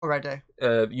already.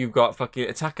 You've got fucking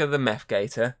Attack of the Meth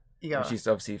Gator, which is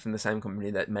obviously from the same company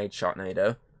that made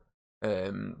Sharknado,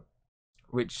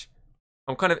 which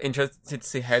I'm kind of interested to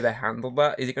see how they handle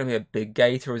that. Is it going to be a big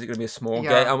gator or is it going to be a small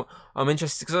gator? I'm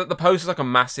interested because the poster's like a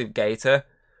massive gator,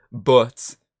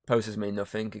 but posters mean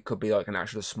nothing. It could be like an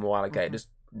actual small alligator, just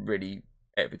really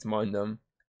out of its mind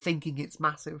thinking it's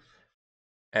massive.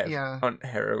 On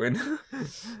heroin.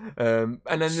 And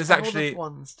then there's actually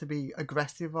ones to be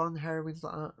aggressive on heroines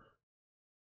like that.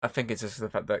 I think it's just the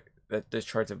fact that they're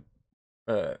trying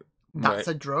to that's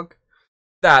a drug.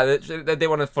 That they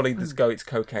want to fully just go it's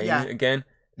cocaine again.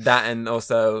 That, and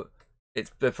also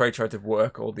they're probably trying to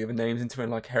work all the other names into it,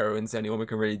 like heroin's the only one we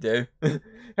can really do.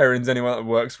 Heroin's the only one that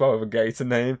works well with a gator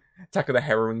name. Attack of the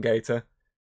Heroin Gator.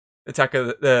 Attack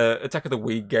of the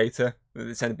Weed Gator.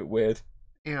 It sounded a bit weird.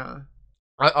 Yeah.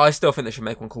 I still think they should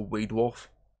make one called Weed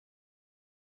Wolf.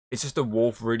 It's just a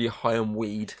wolf really high on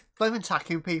weed. Not even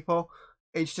attacking people.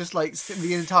 It's just like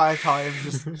the entire time,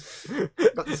 just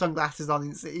got the sunglasses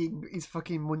on. He's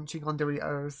fucking munching on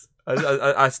Doritos.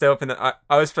 I still think that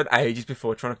I spent ages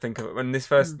before trying to think of it when this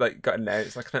first got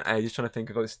announced. I spent ages trying to think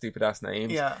of all these stupid ass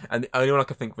names. Yeah. And the only one I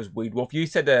could think of was Weed Wolf. You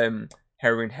said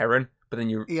heron, but then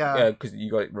you because you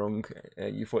got it wrong.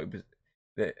 You thought it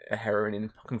was a heroin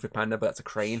in Kung Fu Panda, but that's a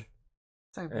crane.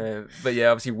 But yeah,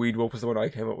 obviously Weed Wolf was the one I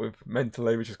came up with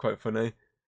mentally, which is quite funny.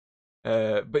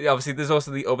 But yeah, obviously there's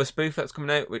also the other spoof that's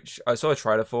coming out, which I saw a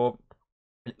trailer for.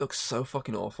 It looks so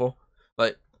fucking awful.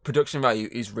 Like, production value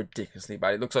is ridiculously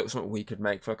bad. It looks like something we could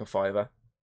make for like a $5.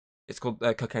 It's called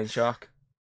Cocaine Shark,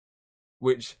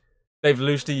 which they've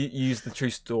loosely used the true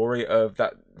story of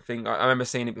that thing. I remember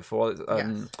seeing it before.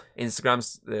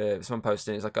 Instagram's someone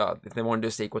posted it. It's like, oh, if they want to do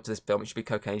a sequel to this film, it should be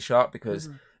Cocaine Shark, because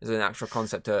there's an actual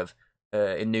concept of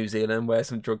in New Zealand where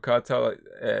some drug cartel,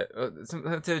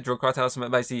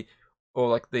 something basically, or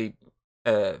like the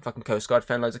fucking Coast Guard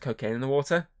found loads of cocaine in the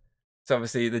water. So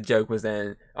obviously the joke was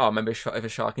then, oh, maybe if a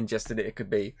shark ingested it, it could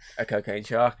be a cocaine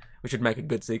shark, which would make a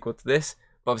good sequel to this.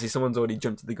 But obviously someone's already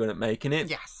jumped to the gun at making it.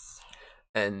 Yes.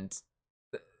 And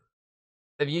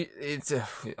I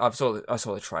saw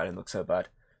the trailer and it looked so bad.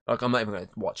 Like, I'm not even going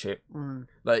to watch it.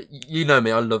 Like, you know me,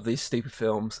 I love these stupid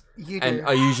films. You do. And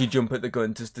I usually jump at the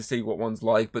gun just to see what one's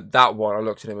like. But that one, I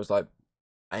looked at it and was like,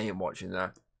 I ain't watching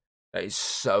that. That is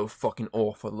so fucking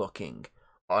awful looking.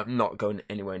 I'm not going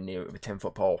anywhere near it with a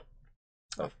 10-foot pole.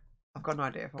 I've got an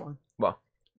idea for one. What?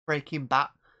 Breaking Bat.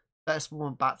 First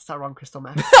one bats that run crystal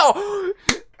meth.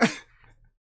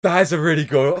 That is a really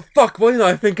good one. Fuck, why didn't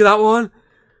I think of that one?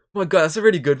 My god, that's a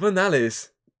really good one, that is.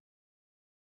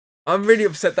 I'm really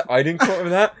upset that I didn't come up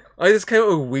with that. I just came up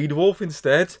with Weed Wolf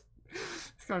instead.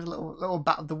 This guy's a little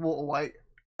bat of the water white.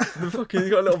 He's got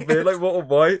a little beard like Walter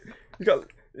White.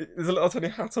 There's a little tiny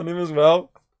hat on him as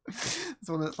well. It's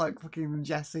one that's like fucking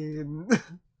Jesse and...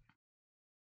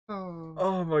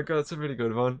 Oh my god, that's a really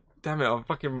good one. Damn it,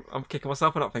 I'm kicking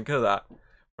myself for not thinking of that.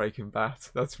 Breaking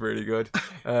Bat, that's really good.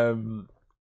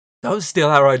 Don't steal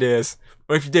our ideas.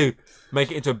 Or if you do, make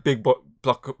it into a big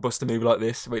blockbuster movie like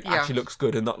this, where it actually looks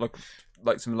good and not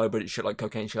like some low budget shit like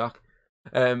Cocaine Shark.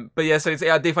 But yeah, so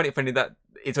I do find it funny that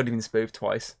it's already been spoofed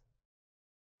twice.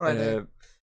 Right.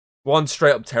 One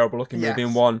straight up terrible looking movie,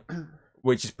 and one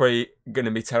which is probably going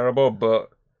to be terrible, but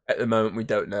at the moment we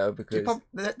don't know, because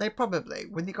they probably,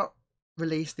 when they got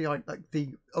released the Owen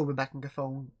Beckinger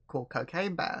film called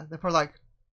Cocaine Bear, they're probably like,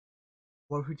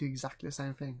 what if we do exactly the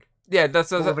same thing? Yeah,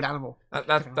 that's with an animal.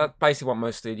 That's basically what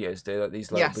most studios do. Like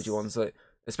these low budget ones, like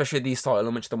especially the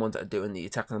Asylum, which are the ones that are doing the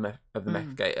Attack of the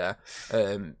Mech Gator.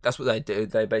 That's what they do.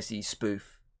 They basically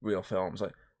spoof real films.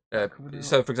 Like,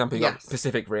 so for example, you got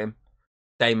Pacific Rim.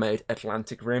 They made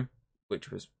Atlantic Rim,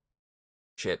 which was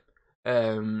shit.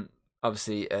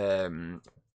 Obviously,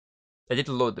 they did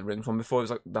a Lord of the Rings one before. It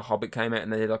was like The Hobbit came out,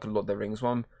 and they did like a Lord of the Rings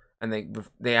one, and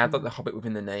they had like The Hobbit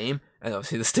within the name, and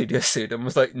obviously the studio sued them,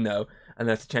 was like no, and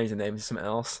they had to change the name to something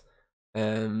else.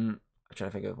 I'm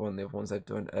trying to think of one of the other ones they've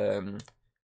done.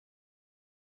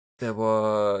 There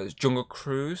was Jungle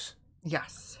Cruise.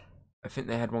 Yes. I think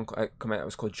they had one come out that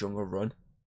was called Jungle Run.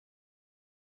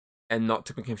 And not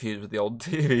to be confused with the old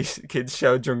TV kids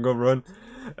show Jungle Run.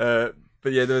 But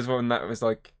yeah, there was one that was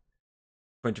like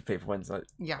a bunch of people went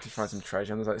to find some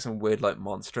treasure, and there was like some weird like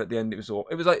monster at the end. It was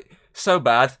like so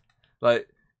bad. Like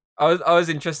I was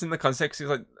interested in the concept, 'cause it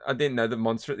was like I didn't know the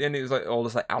monster at the end. It was like all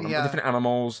this like different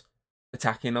animals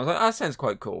attacking. I was like, that sounds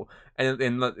quite cool. And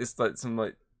then like, it's like some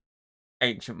like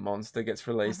ancient monster gets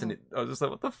released, and I was just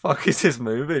like, what the fuck is this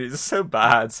movie? It's so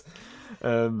bad.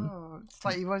 It's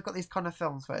like you've always got these kind of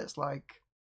films where it's like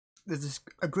there's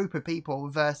a group of people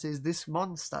versus this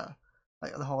monster,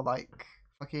 like the whole like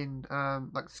fucking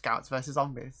like scouts versus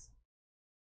zombies,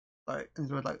 like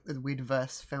the weird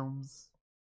verse films.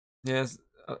 Yes,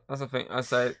 that's the thing. I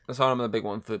say that's why I'm the big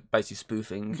one for basically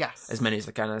spoofing as many as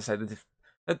I can. I say that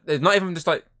there's not even just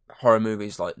like horror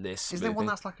movies like this. Is there one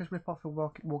that's like a rip off of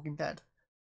Walking Dead?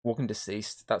 Walking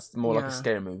Deceased. That's more like a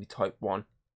scary movie type one.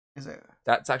 Is it?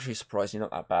 That's actually surprisingly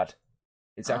not that bad.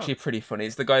 It's actually pretty funny.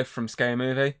 It's the guy from Scary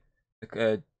Movie,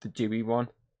 the Dewey one.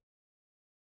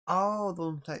 Oh, the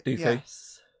one like,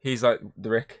 yes. He's like the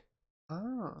Rick.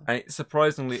 Oh. And it,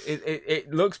 surprisingly,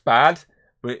 it looks bad,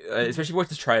 but especially watch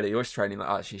the trailer. You watch the trailer, like,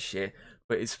 oh, she's shit.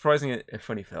 But it's surprisingly a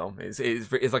funny film. It's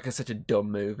like such a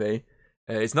dumb movie.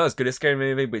 It's not as good as Scary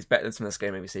Movie, but it's better than some of the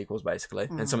Scary Movie sequels, basically.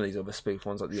 And some of these other spoof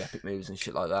ones, like the Epic movies and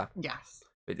shit like that. Yes.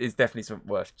 It's definitely something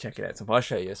worth checking out. I'll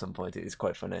show you at some point. It's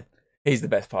quite funny. He's the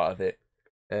best part of it.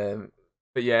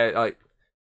 But yeah, like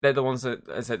they're the ones that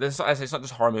I said. It's not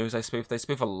just horror movies they spoof. They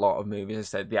spoof a lot of movies. I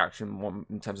said the action one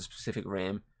in terms of Pacific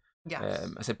Rim. Yes.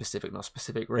 I said Pacific, not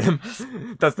Specific Rim.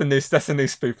 That's the new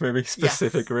spoof movie.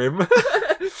 Specific Rim.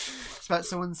 It's about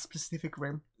someone's specific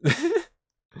rim.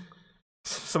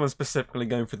 Someone specifically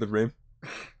going for the rim.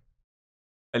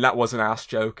 And that was an ass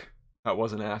joke.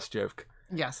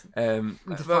 Yes.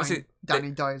 Obviously,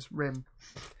 Danny dies rim.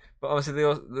 But obviously,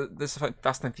 there's like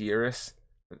Fast and Furious.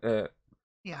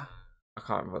 Yeah. I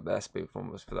can't remember what their spoof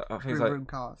one was for that. I think Room it's like Room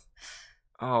Cars.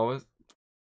 I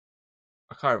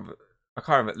can't remember. I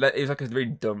can't remember. It was like a really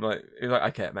dumb, like it was like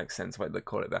okay, it makes sense why they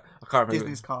call it that. I can't remember.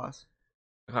 Disney's Cars.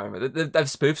 I can't remember. They've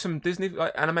spoofed some Disney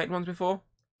like animated ones before.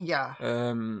 Yeah.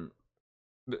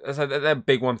 So they're a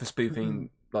big one for spoofing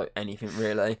like anything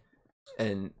really,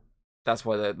 and that's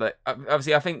why they're like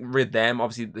obviously I think with them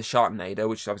obviously the Sharknado,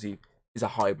 which obviously is a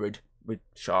hybrid with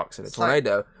sharks and a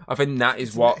tornado. Like, I think that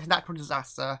is what natural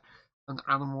disaster and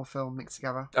animal film mixed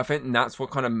together. I think that's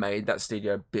what kind of made that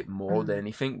studio a bit more than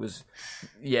anything was.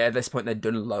 Yeah, at this point they'd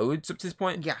done loads up to this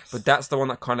point. Yes, but that's the one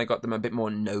that kind of got them a bit more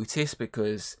notice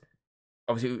because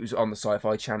obviously it was on the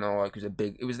Sci-Fi Channel. Like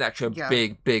it was actually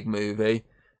a big movie,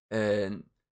 and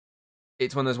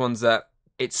it's one of those ones that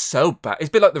it's so bad. It's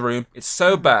a bit like The Room. It's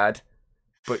so bad,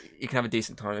 but you can have a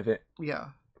decent time with it. Yeah.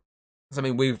 I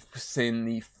mean, we've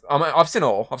seen I've seen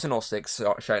all 6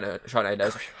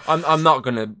 Sharknadoes. I'm not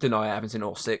gonna deny I haven't seen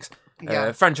all 6.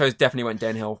 Yeah. Franchise definitely went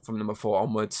downhill from number 4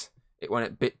 onwards. It went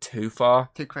a bit too far.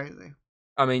 Too crazy.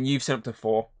 I mean, you've seen up to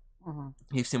 4. Mm-hmm.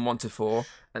 You've seen 1 to 4,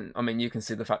 and I mean, you can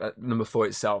see the fact that number 4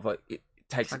 itself, like it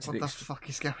takes it to what the fuck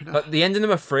is going on? Like the end of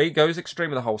number 3 goes extreme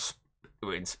with the whole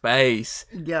we're in space.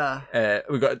 Yeah.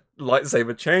 We got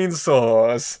lightsaber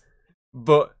chainsaws,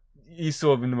 but you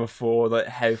saw in number 4 like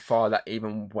how far that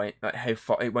even went, like how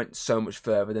far it went so much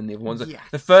further than the other ones. Like,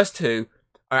 the first 2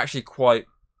 are actually quite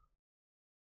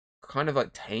kind of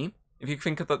like tame. If you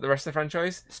think of like, the rest of the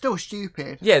franchise, still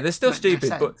stupid. Yeah, they're still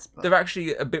stupid, but they're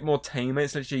actually a bit more tame.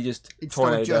 It's literally just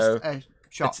tornado, just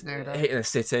a Sharknado hitting a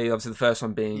city. Obviously, the first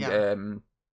one being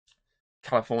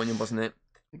California, wasn't it?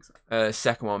 I think so.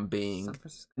 Second one being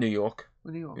New York.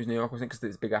 New York. It was New York, wasn't it? Because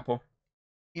it's Big Apple.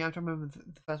 Yeah, I remember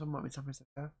the first one might be San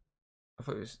Francisco. I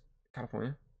thought it was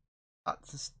California.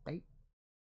 That's a state.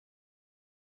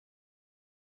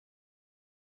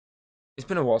 It's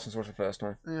been a while since I watched the first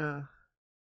one. Yeah.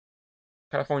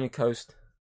 California coast.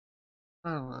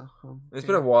 I don't know. It's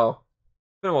been a while.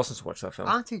 It's been a while since I watched that film.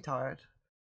 I'm too tired.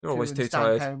 You're always too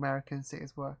tired. How American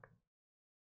cities work.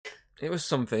 It was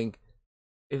something.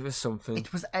 It was something.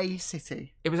 It was a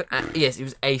city. It was yes, it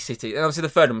was a city. And obviously the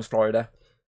third one was Florida.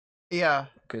 Yeah.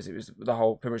 Because it was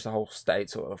pretty much the whole state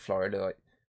sort of Florida, like,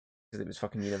 because it was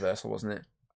fucking Universal, wasn't it?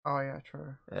 Oh yeah,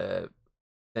 true.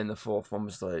 Then the fourth one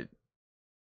was like,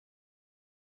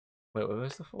 wait, where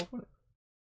was the fourth one?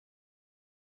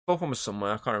 Fourth one was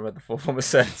somewhere. I can't remember what the fourth one was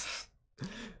set.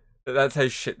 That's how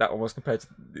shit that one was compared to.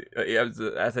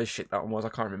 That's how shit that one was. I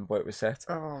can't remember where it was set.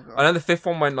 Oh god. I know the fifth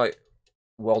one went like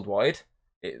worldwide.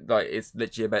 It's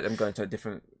literally about them going to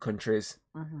different countries.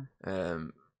 Mm-hmm.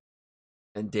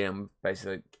 And dealing with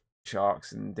basically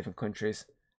sharks in different countries.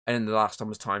 And then the last one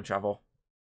was time travel.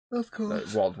 Of course.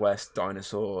 Like Wild West,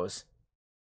 dinosaurs.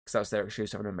 Because that was their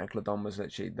excuse. Having a Megalodon was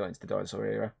literally going into the dinosaur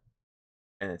era.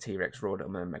 And a T-Rex roared at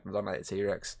them and Megalodon ate a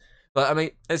T-Rex. But I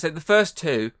mean, as I said, the first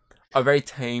 2 are very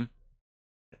tame.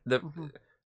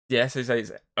 Yes, I say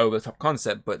it's over the top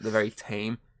concept, but they're very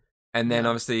tame. And then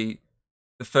obviously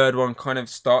the third one kind of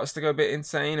starts to go a bit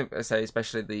insane. I say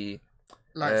especially the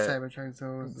lightsaber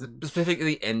chainsaws, specifically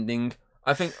the ending.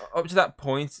 I think up to that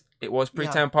point it was pretty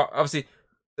tame. Part obviously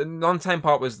the non-tame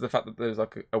part was the fact that there was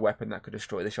like a weapon that could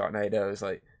destroy the Sharknado. It was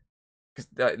like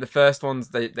because the first ones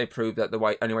they proved that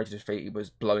the only way to defeat it was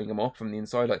blowing them up from the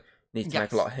inside. Like you need to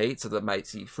make a lot of heat, so that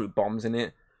makes you threw bombs in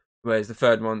it. Whereas the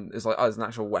third one is like there's an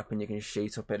actual weapon you can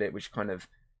shoot up at it, which kind of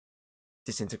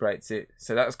disintegrates it.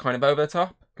 So that was kind of over the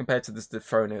top compared to the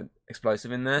throwing an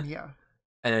explosive in there. Yeah.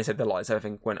 And they said the lights,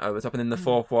 everything went over the top. And then the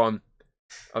fourth one,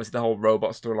 obviously the whole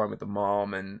robot storyline with the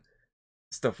mom and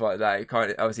stuff like that. It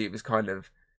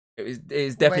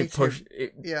was definitely pushed.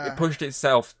 It pushed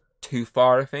itself too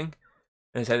far, I think.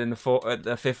 And they said in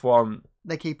the fifth one,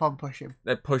 they keep on pushing.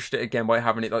 They pushed it again by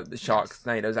having it like the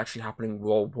Sharknado was actually happening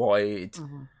worldwide.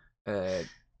 And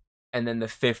then the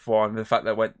fifth one, the fact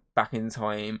that it went back in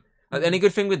time. Like, the only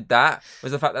good thing with that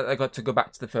was the fact that they got to go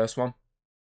back to the first one.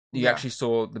 You actually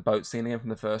saw the boat scene again from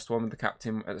the first one with the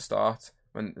captain at the start,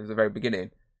 when at the very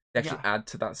beginning. They actually add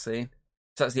to that scene.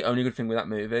 So that's the only good thing with that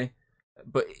movie.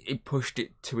 But it pushed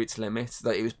it to its limits.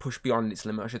 Like, it was pushed beyond its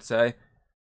limit, I should say.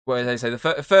 Whereas I say the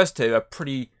first 2 are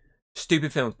pretty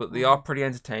stupid films, but they are pretty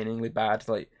entertainingly bad.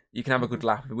 Like, you can have a good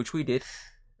laugh, which we did.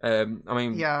 I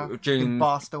mean, during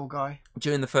Barstool guy.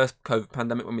 During the first COVID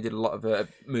pandemic, when we did a lot of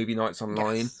movie nights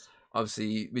online,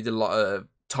 obviously we did a lot of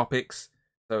topics.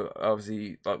 So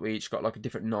obviously, like we each got like a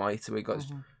different night. So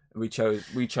we chose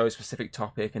a specific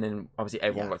topic, and then obviously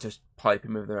everyone got to pipe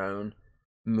in with their own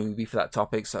movie for that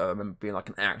topic. So I remember being like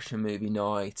an action movie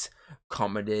night,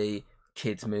 comedy,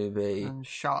 kids movie, and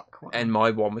shark one. And my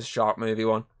one was shark movie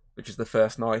one, which was the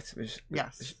first night.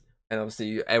 And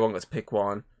obviously everyone got to pick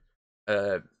one.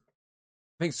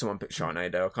 think someone picked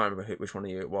Sharknado. I can't remember which one of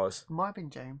you it was. Might have been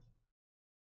James.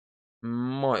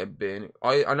 Might have been.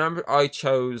 I remember I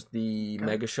chose the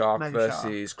Mega Shark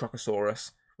versus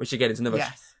Crocosaurus, which again is another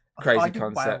crazy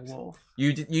concept. Werewolf.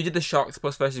 You did the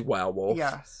Sharktopus versus Werewolf.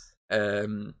 Yes.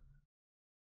 And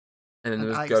then there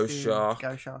was Alex Ghost Shark.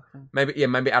 Ghost Shark thing.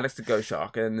 Maybe Alex the Ghost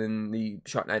Shark, and then the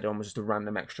Sharknado one was just a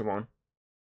random extra one.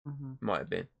 Mm-hmm. Might have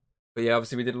been. But yeah,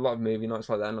 obviously we did a lot of movie nights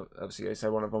like that. And obviously,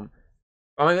 so one of them.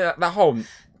 I mean,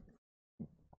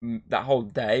 that whole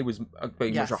day was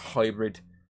pretty much a hybrid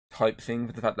type thing,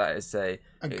 for the fact that it's a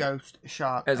ghost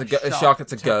shark. It's a shark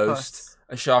that's a ghost,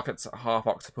 a shark that's half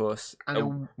octopus, and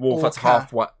a wolf that's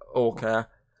half orca.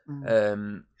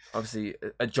 Obviously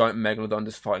a giant megalodon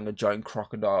just fighting a giant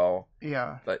crocodile.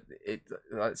 Yeah,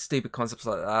 like stupid concepts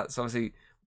like that. So obviously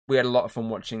we had a lot of fun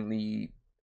watching the.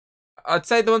 I'd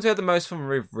say the ones we had the most fun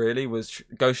with really was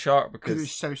Ghost Shark, because it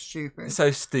was so stupid,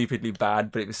 so stupidly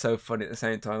bad, but it was so funny at the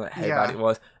same time. Like how bad it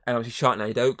was, and obviously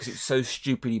Sharknado because it's so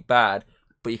stupidly bad,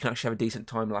 but you can actually have a decent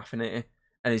time laughing at it.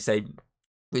 And they say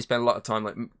we spent a lot of time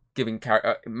like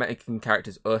making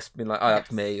characters us, being like, oh,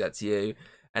 that's me, that's you,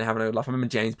 and having a laugh. I remember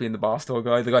James being the bar store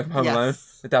guy, the guy from Home Alone,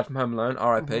 the dad from Home Alone,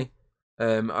 R.I.P. I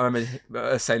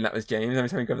remember saying that was James. Every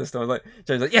time we go to the store, I was like, James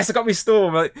was like, yes, I got me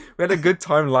store. Like, we had a good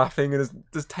time laughing and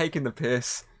just taking the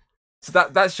piss. So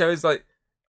that shows like,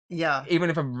 even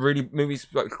if a movie's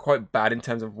like quite bad in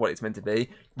terms of what it's meant to be,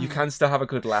 you can still have a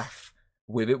good laugh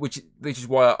with it, which is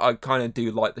why I kind of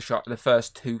do like the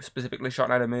first two specifically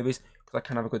Sharknado movies, because I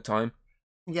can have a good time.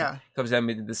 Yeah. So obviously then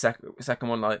we did the second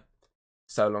one like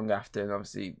so long after, and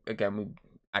obviously again we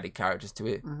added characters to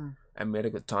it, and we had a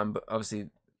good time. But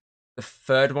obviously the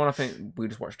third one I think we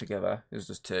just watched together. It was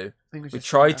just two. We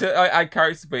tried to add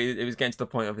characters, but it was getting to the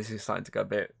point of this is starting to go a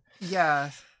bit.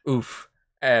 Yeah. Oof.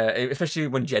 Especially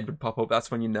when Jed would pop up,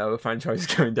 that's when you know a franchise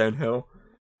is going downhill.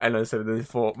 And so we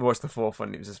watched the fourth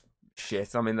one, it was just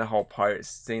shit. I mean, the whole pirates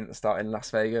scene at the start in Las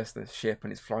Vegas, the ship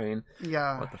and it's flying.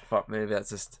 Yeah. What the fuck movie?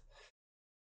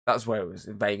 That's where it was,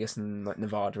 in Vegas and like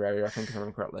Nevada area, I think, if I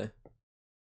remember correctly.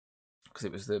 Because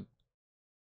it was the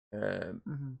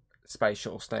space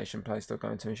shuttle station place they're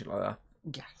going to and shit like that.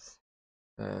 Yes.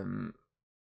 Because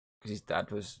his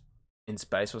dad was in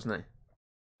space, wasn't he?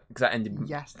 Because that ended.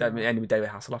 Yes. That ended with David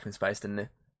Hasselhoff in space, didn't it?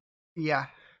 Yeah.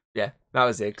 Yeah, that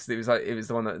was it. Because it was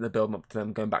the one that they're building up to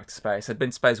them going back to space. They'd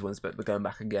been space once, but they're going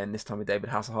back again. This time with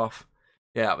David Hasselhoff.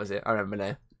 Yeah, that was it. I remember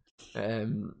now.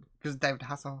 Because David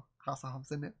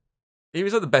Hasselhoff's in it. He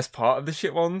was like the best part of the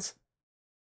shit ones.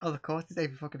 Oh, of course, it's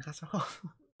David fucking Hasselhoff.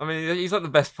 I mean, he's like the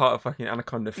best part of fucking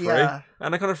Anaconda 3. Yeah.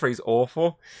 Anaconda 3 is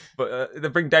awful, but they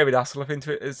bring David Hasselhoff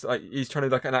into it as like he's trying to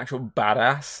be like an actual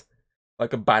badass,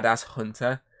 like a badass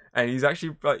hunter, and he's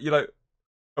actually like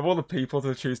of all the people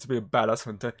to choose to be a badass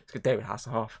hunter, it's got David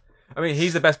Hasselhoff. I mean,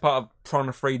 he's the best part of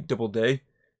Piranha 3 Double D,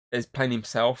 is playing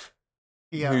himself,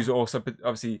 who's also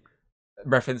obviously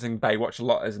referencing Baywatch a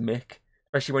lot as Mick.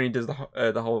 Especially when he does the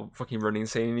whole fucking running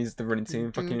scene. He's the running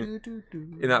scene fucking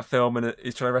in that film, and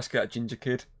he's trying to rescue that ginger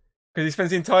kid. Because he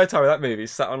spends the entire time of that movie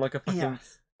sat on like a fucking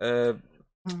the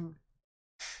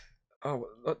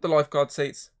lifeguard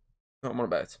seats. Not one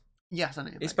about. Yes, I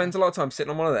know. He spends a lot of time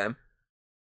sitting on one of them.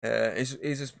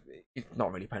 He's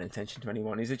not really paying attention to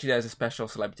anyone. He's literally there as a special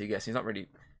celebrity guest. He doesn't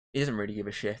really give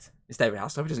a shit. It's David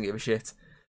Hasselhoff. He doesn't give a shit.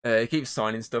 He keeps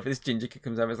signing stuff. This ginger kid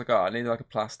comes over. He's like, "Oh, I need like a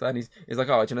plaster." And he's like,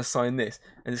 "Oh, do you want to sign this?"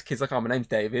 And this kid's like, "Oh, my name's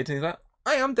David." And he's like,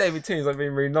 "I am David too." He's like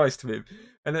being really nice to him.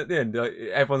 And at the end, like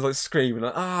everyone's like screaming,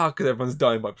 like, because everyone's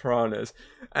dying by piranhas.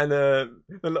 And the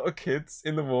little kid's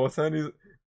in the water, and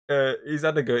he's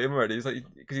had to go at him already. He's like,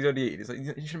 because he's already eaten. He's like,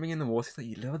 "You shouldn't be in the water." He's like,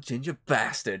 "You little ginger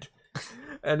bastard."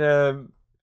 And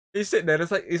he's sitting there.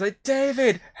 And he's like,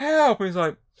 "David, help!" And he's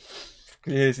like,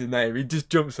 he hears his name. He just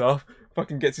jumps off.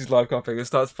 Fucking gets his lifeguard thing and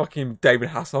starts fucking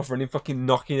David Hasselhoff running, fucking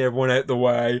knocking everyone out the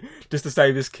way just to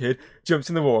save this kid. Jumps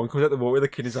in the water and comes out the water with the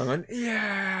kid in his arm and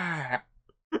yeah.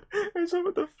 He's like,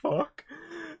 what the fuck?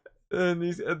 And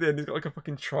at the end he's got like a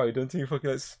fucking trident and he fucking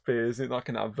like spears it like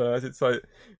an advert. It's like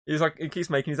he keeps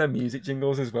making his own music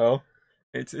jingles as well.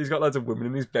 He's got loads of women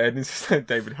in his bed and he's just like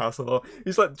David Hasselhoff.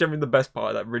 He's like generally the best part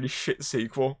of that really shit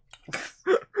sequel.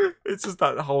 It's just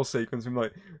that whole sequence from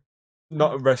like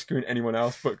not rescuing anyone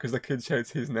else, but because the kid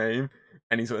shouts his name,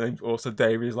 and he's also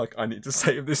David. He's like, I need to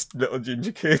save this little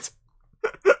ginger kid,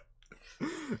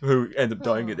 who ended up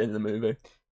dying at the end of the movie.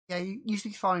 Yeah, you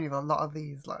usually find with a lot of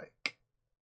these like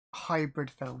hybrid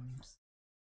films,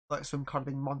 like some kind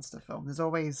of monster film. There's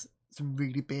always some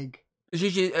really big. There's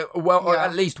usually or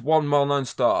at least one well-known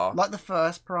star. Like the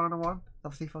first Piranha one,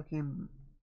 obviously fucking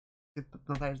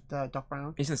Doc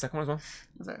Brown. He's in the second one as well.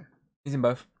 Is it? He's in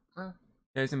both.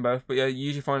 Yeah, he's in both. But yeah, you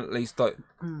usually find at least like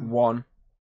one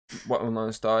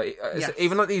well-known star. Yes.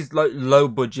 Even like these like low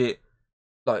budget,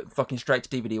 like fucking straight to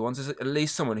DVD ones. There's at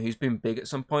least someone who's been big at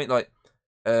some point. Like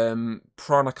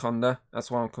Pranaconda.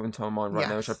 That's what I'm coming to my mind right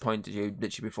now, which I pointed you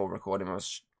literally before recording. I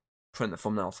was putting the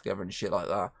thumbnail together and shit like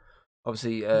that.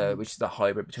 Obviously, which is the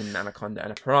hybrid between an anaconda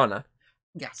and a piranha.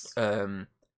 Yes.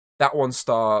 That one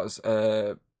stars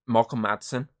Malcolm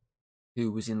Madsen,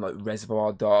 who was in like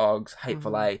Reservoir Dogs,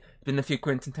 Hateful Eight. Been in a few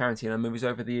Quentin Tarantino movies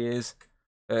over the years.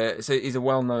 So he's a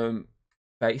well-known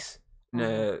face in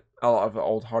a lot of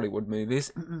old Hollywood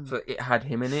movies. So it had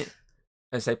him in it.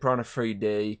 Let's say Piranha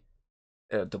 3D,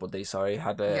 Double D, sorry,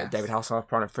 had David Hasselhoff.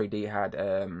 Piranha 3D had,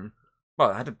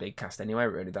 well, it had a big cast anyway,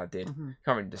 really, that did.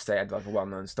 Can't really just say it had like a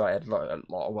well-known star. It had like, a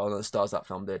lot of well-known stars that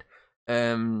film did.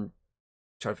 Trying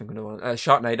to think of another one.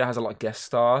 Sharknado has a lot of guest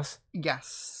stars.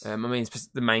 Yes. I mean,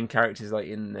 the main characters like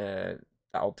in that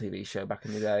old TV show back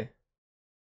in the day.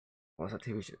 What was that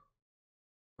TV show? It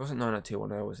wasn't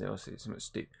 90210, was it? Or something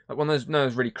stupid. Like one of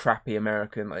those really crappy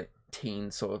American like teen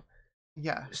sort of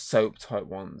soap type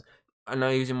ones. I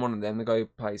know he was in one of them. The guy who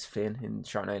plays Finn in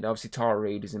Sharknado. Obviously, Tara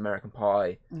Reid is in American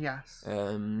Pie. Yes.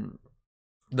 The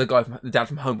dad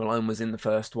from Home Alone was in the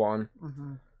first one.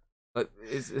 Like,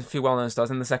 it's a few well-known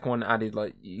stars. And the second one added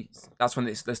like that's when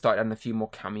they started adding a few more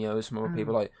cameos from other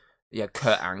people. Like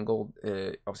Kurt Angle,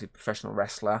 obviously professional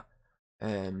wrestler.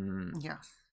 Yes.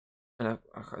 And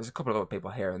there's a couple of other people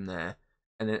here and there.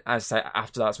 And then, as I say,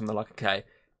 after that's when they're like, okay,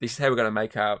 this is how we're going to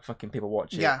make our fucking people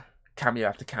watch it. Yeah. Cameo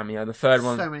after cameo. The third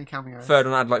one... So many cameos. Third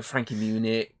one had, like, Frankie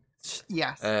Muniz.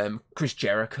 Yes. Chris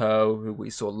Jericho, who we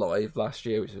saw live last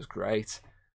year, which was great.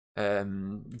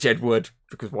 Jedward,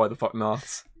 because why the fuck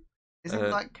not? Isn't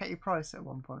like Katie Price at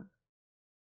one point?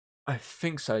 I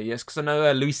think so, yes. Because I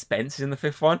know Louis Spence is in the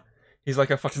fifth one. He's like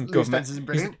a fucking government... Spence is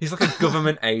brilliant. He's like a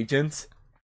government agent.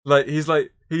 Like, he's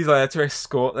there to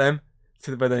escort them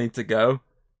to where they need to go.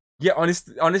 Yeah,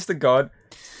 honest to God.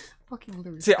 Fucking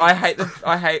Louis. See, I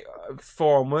hate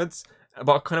 4 onwards,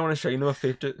 but I kind of want to show you number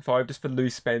 5 just for Louis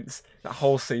Spence. That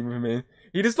whole scene with him in.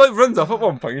 He just like runs off at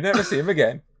one point. You never see him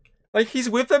again. Like he's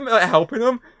with them, like helping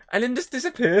them, and then just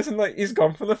disappears and like he's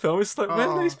gone from the film. It's like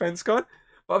where's Louis Spence gone?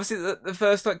 But obviously the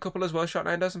first like couple as well,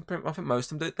 Sharknado and I think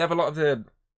most of them do. They have a lot of the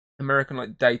American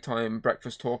like daytime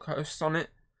breakfast talk hosts on it.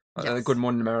 Like the Good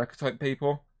Morning America type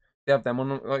people. They have them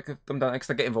on, like, them down because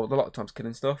they get involved a lot of times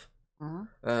killing stuff.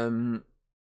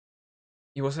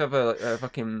 You also have a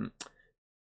fucking...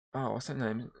 Oh, what's her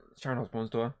name? Sharon Osbourne's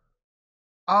daughter.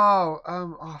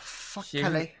 Fuck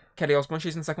Kelly. Kelly Osbourne,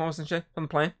 she's in the second one, wasn't she? On the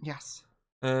plane? Yes.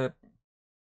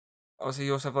 Obviously,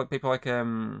 you also have, like, people like, I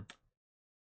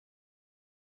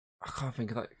can't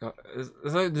think of, like...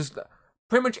 There's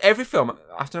pretty much every film,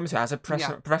 after number 2, has a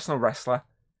professional wrestler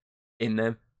in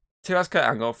them. 2 has Kurt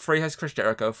Angle, 3 has Chris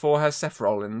Jericho, 4 has Seth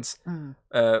Rollins,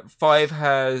 5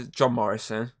 has John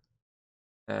Morrison.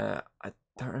 I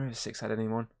don't remember if 6 had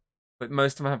anyone, but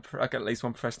most of them have like at least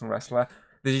one professional wrestler.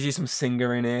 There's usually some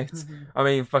singer in it. I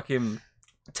mean, fucking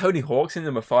Tony Hawk's in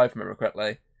number 5, if I remember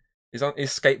correctly. He's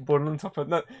skateboarding on top of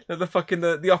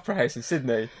the opera house in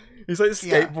Sydney. He's like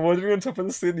skateboarding on top of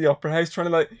the opera house, trying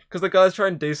to like because the guys try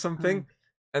and do something,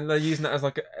 and they're using that as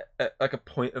like a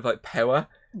point of like power.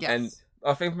 Yes. And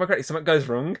I think, if I'm correct, something goes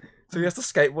wrong, so he has to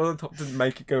skateboard on top to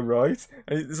make it go right.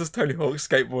 And there's just Tony Hawk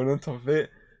skateboarding on top of it.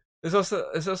 There's also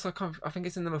I think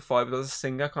it's in number 5, but there's a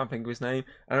singer, I can't think of his name.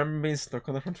 And I remember being stuck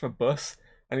on the front of a bus,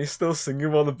 and he's still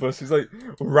singing while the bus is like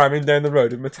ramming down the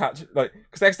road and attached, like,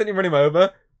 because they accidentally run him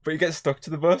over, but he gets stuck to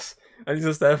the bus, and he's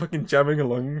just there fucking jamming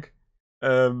along.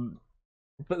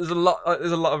 But there's a lot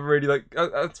of really like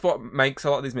that's what makes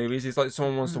a lot of these movies. Is like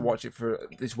someone wants to watch it for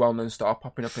this well-known star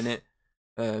popping up in it.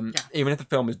 Even if the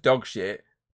film is dog shit,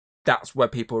 that's where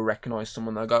people recognise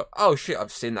someone. They'll go, "Oh shit,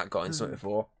 I've seen that guy in something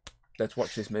before. Let's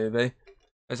watch this movie."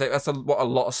 It's like what a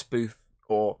lot of spoof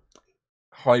or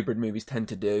hybrid movies tend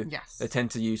to do. Yes, they tend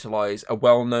to utilise a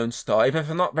well-known star, even if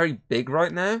they're not very big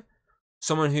right now.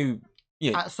 Someone who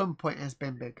at some point has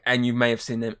been big, and you may have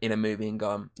seen them in a movie and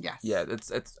gone, "Yes, yeah,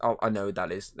 it's I know who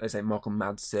that is." They say Malcolm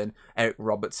Madsen, Eric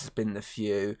Roberts has been in a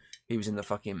few. He was in the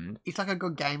fucking... It's like a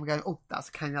good game. We go, oh, that's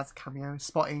a cameo.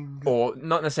 Spotting. Or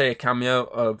not necessarily a cameo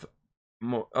of...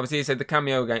 more. Obviously, you said the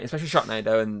cameo game, especially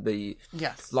Sharknado and the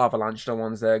Lava Lancer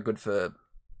ones, they're good for...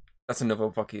 That's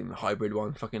another fucking hybrid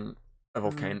one. Fucking a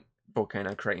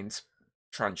volcano creating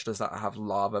tarantulas that have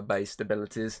lava-based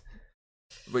abilities.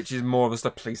 Which is more of just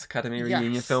a Police Academy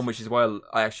reunion film, which is why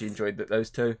I actually enjoyed those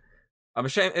two.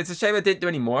 It's a shame I didn't do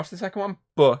any more after the second one,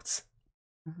 but...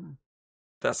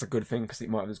 That's a good thing, because it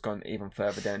might have just gone even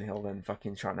further downhill than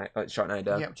fucking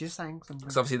Sharknado. Yeah, just saying something.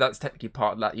 Because obviously that's technically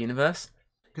part of that universe.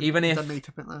 even if the meet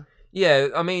up in there. yeah,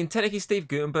 I mean technically Steve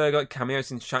Guttenberg like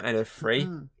cameos in Sharknado 3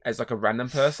 as like a random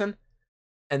person,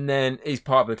 and then he's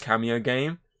part of the cameo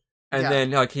game, and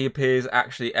then like he appears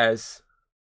actually as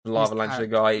the Lava Lantula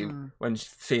guy when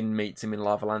Finn meets him in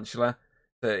Lava Lantula.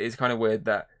 So it's kind of weird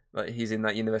that like he's in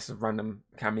that universe of random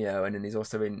cameo, and then he's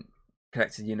also in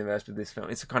connected universe with this film.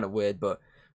 It's kind of weird, but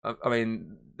I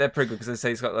mean they're pretty good because they say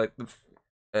he's got like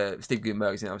Steve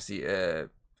Guttenberg's in obviously I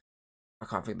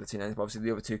can't think of the two names, but obviously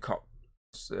the other two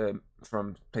cops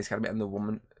from Police Academy and the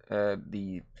woman,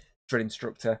 the drill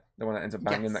instructor, the one that ends up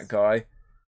banging that guy.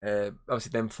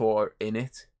 Obviously them four are in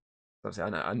it. Obviously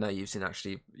I know you've seen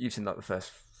like the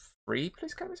first 3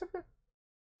 Police Academies, have you?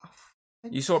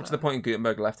 You saw up to the point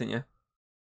Gutenberg left, didn't you?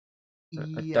 I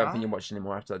don't think you watched any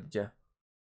more after that, did you? I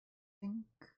think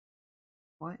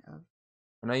might have.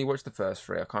 I know you watched the first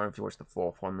 3. I can't remember if you watched the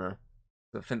 4th one though.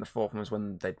 I think the 4th one was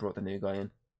when they brought the new guy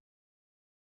in.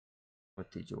 Or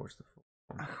did you watch the 4th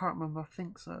one? I can't remember. I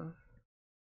think so.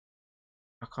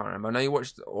 I can't remember. I know you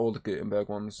watched all the Gutenberg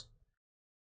ones.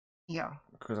 Yeah.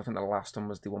 Because I think the last one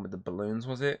was the one with the balloons,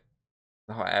 was it?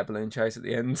 The hot air balloon chase at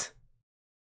the end.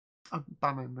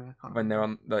 Bad memory. I can't when they're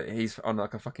on, like, he's on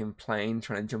like a fucking plane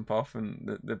trying to jump off,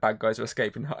 and the bad guys are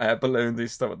escaping hot air balloons.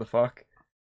 He's stuck. What the fuck?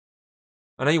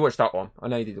 I know you watched that one. I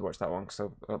know you did watch that one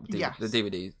because the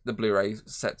DVD, the Blu-ray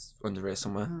set's under here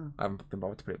somewhere. I haven't been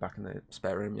bothered to put it back in the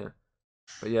spare room yet.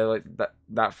 But yeah, like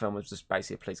that film was just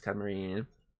basically a Police Academy reunion,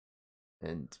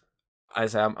 and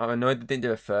as I'm annoyed they didn't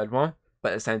do a third one,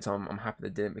 but at the same time I'm happy they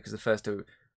didn't because the first two,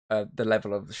 the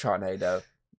level of the Sharknado,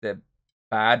 they're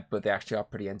bad, but they actually are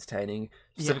pretty entertaining.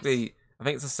 Specifically, I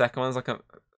think it's the second one's like I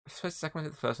suppose the second one,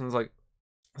 the first one's like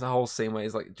there's a whole scene where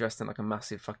he's like dressed in like a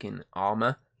massive fucking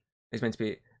armor. He's meant to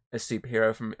be a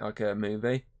superhero from like a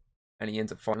movie, and he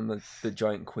ends up fighting the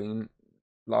giant queen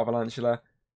lava lantula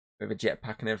with a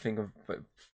jetpack and everything, of like,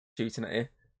 shooting at you.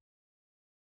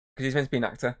 Because he's meant to be an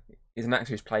actor. He's an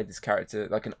actor who's played this character,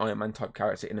 like an Iron Man type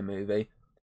character in a movie,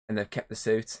 and they've kept the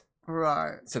suit.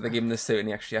 Right. So they give him the suit, and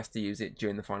he actually has to use it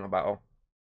during the final battle.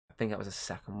 I think that was the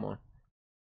second one.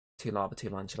 2 lava, 2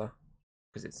 lantula,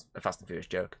 because it's a Fast and Furious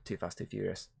joke. 2 Fast, 2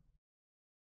 Furious.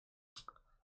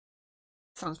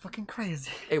 Sounds fucking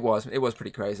crazy. It was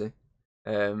pretty crazy.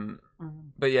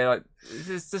 But yeah, like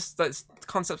it's just like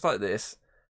concepts like this.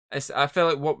 I feel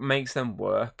like what makes them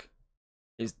work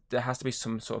is there has to be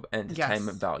some sort of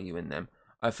entertainment value in them.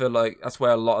 I feel like that's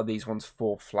where a lot of these ones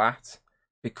fall flat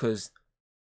because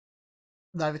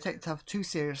they either take themselves too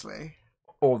seriously,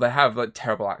 or they have like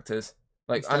terrible actors.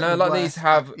 Like I know a lot of these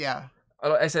have.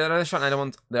 I say I know the Sharknado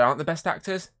ones. They aren't the best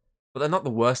actors, but they're not the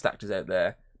worst actors out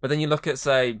there. But then you look at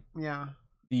say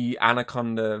the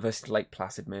Anaconda versus Lake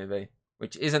Placid movie,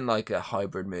 which isn't like a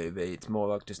hybrid movie. It's more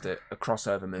like just a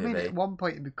crossover movie. I mean, at one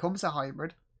point it becomes a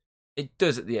hybrid. It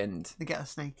does at the end. They get a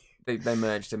snake. They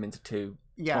merge them into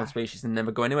one species and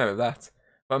never go anywhere with that.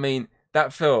 But I mean,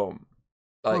 that film...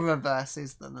 like, more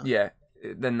reverses than that. Yeah,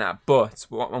 than that. But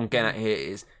what I'm getting at here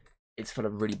is it's full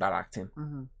of really bad acting.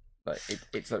 Like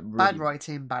it's like really... bad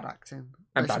writing, bad acting.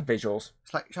 And bad visuals.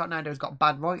 It's like Sharknado's got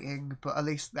bad writing, but at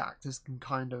least the actors can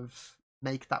kind of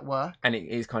make that work. And it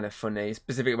is kind of funny,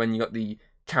 specifically when you got the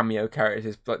cameo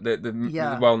characters, like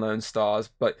the well-known stars,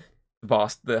 like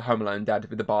the Home Alone dad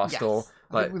with the bar store.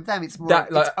 Like with them, it's more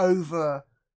it's over.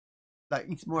 Like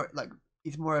it's more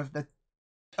of the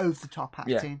over the top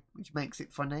acting, which makes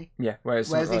it funny. Yeah.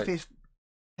 Whereas if it's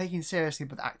taken seriously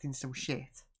but the acting's still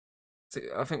shit. So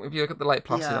I think if you look at the Lake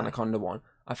Placid Anaconda one,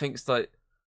 I think it's like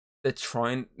they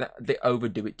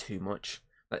overdo it too much.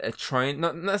 Like they're trying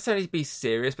not necessarily to be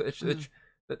serious, but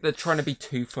they're trying to be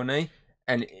too funny,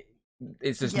 and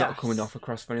it's just not coming off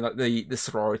across funny. Like the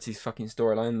sororities fucking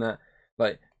storyline that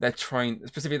like they're trying,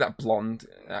 specifically that blonde.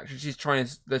 Actually, she's trying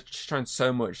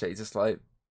so much that it's just like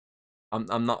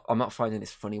I'm not finding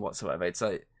this funny whatsoever. It's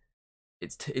like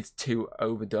it's too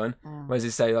overdone. Whereas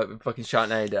you say like with fucking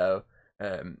Sharknado,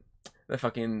 the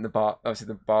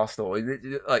bar stool.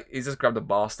 Like he's just grabbed a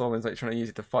bar stool and he's like trying to use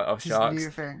it to fight off sharks.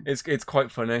 It's quite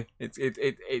funny.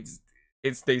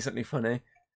 It's decently funny.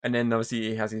 And then obviously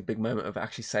he has his big moment of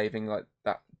actually saving like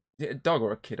that a dog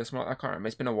or a kid or something. I can't remember.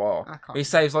 It's been a while. He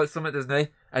saves like something, doesn't he?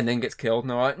 And then gets killed. And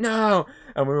they're like, no.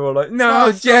 And we were all like,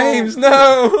 no, James,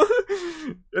 no.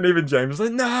 And even James was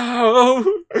like, no.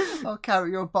 I'll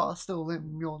carry your bar stool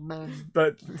in your name.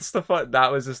 But stuff like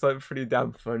that was just like pretty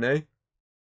damn funny.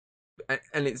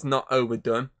 And it's not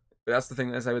overdone, but that's the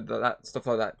thing that I say with that stuff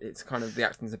like that. It's kind of the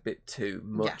acting's a bit too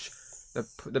much.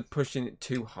 They're pushing it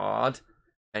too hard,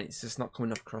 and it's just not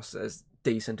coming across as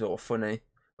decent or funny.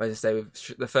 Whereas I say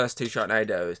with the first 2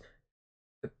 Sharknadoes,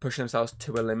 they're pushing themselves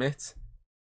to a limit,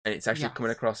 and it's actually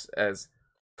coming across as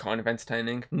kind of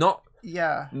entertaining. Not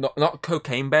Yeah. not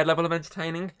Cocaine Bear level of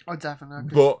entertaining, Oh, definitely.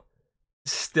 but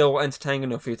still entertaining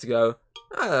enough for you to go,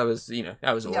 that was Yeah.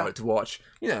 alright to watch.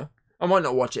 I might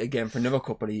not watch it again for another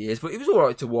couple of years, but it was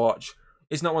alright to watch.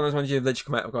 It's not one of those ones you literally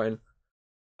come out going,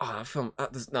 that film,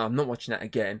 no, I'm not watching that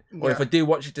again. Or if I do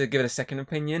watch it to give it a second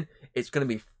opinion, it's going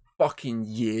to be fucking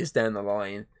years down the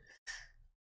line.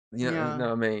 You know what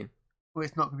I mean? Well,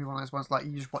 it's not going to be one of those ones like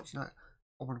you just watching it.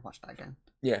 I want to watch that again.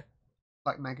 Yeah.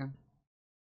 Like Megan.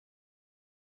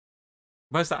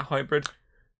 Where's that hybrid?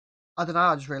 I don't know,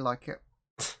 I just really like it.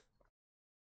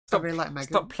 I really like Megan.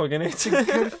 Stop plugging it. It's a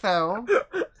good film.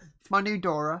 It's my new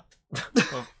Dora.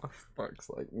 Oh, for fuck's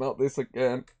sake, not this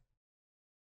again.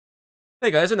 There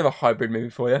you go, there's another hybrid movie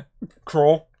for you.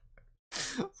 Crawl.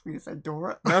 You said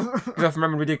Dora. No? Because I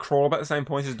remember we did Crawl about the same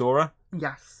point as Dora.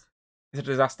 Yes. It's a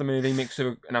disaster movie mixed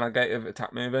with an alligator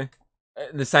attack movie.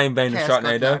 The same vein as Chaos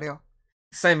Sharknado.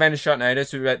 Same vein as Sharknado,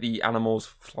 so we got the animals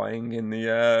flying in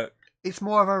the... It's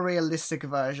more of a realistic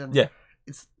version. Yeah.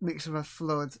 It's mixed with a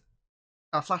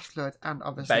flash flood, and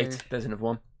obviously... Bait, there's another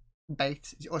one.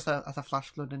 Bait. It also has a flash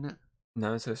flood in it.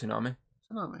 No, it's a tsunami.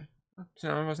 Tsunami?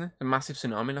 Tsunami, wasn't it? A massive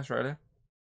tsunami in Australia.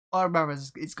 All I remember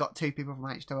is it's got 2 people from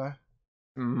H2O.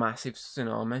 Massive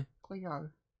tsunami. Cleo.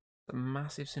 A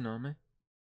massive tsunami.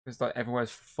 Because like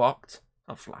everywhere's fucked.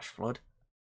 A flash flood.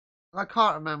 I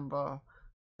can't remember.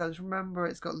 I just remember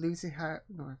it's got Lucy Hare.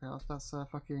 No, anything else. That's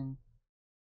fucking.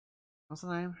 What's her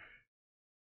name?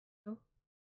 I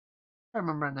don't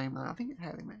remember her name now. I think it's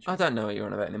Haley Mitchell. I don't know what you're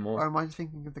on about Or anymore. am I just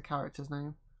thinking of the character's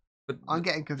name? But I'm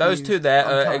getting confused. those two there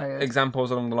I'm are tired.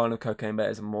 examples along the line of Cocaine Bear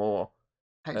is a more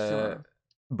H2O.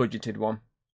 budgeted one.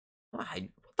 What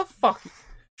the fuck?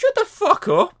 Shut the fuck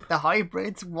up! The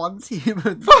hybrids, one's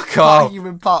human. Fuck off!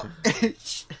 Human part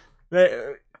bitch.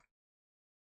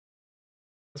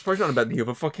 It's probably not about the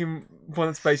other fucking one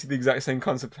that's basically the exact same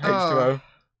concept as H2O.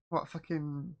 What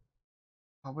fucking...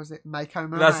 What was it? Mako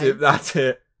Mermaid? That's it. That's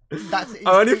it.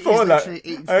 I only thought that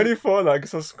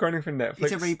because I was scrolling through Netflix.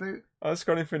 It's a reboot. I was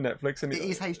scrolling through Netflix and it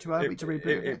is H2O, it's a reboot.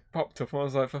 It popped up and I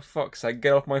was like, for fuck's sake,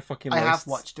 get off my fucking list. I have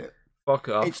watched it. Fuck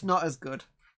off. It's not as good.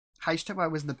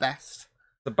 H2O was the best.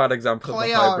 It's a bad example of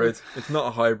a hybrid. It's not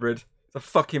a hybrid. It's a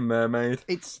fucking mermaid.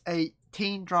 It's a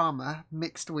teen drama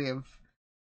mixed with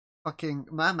fucking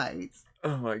mermaids.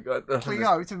 Oh my god.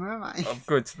 Cleo to mermaid. I'm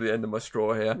going to the end of my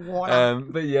straw here. What?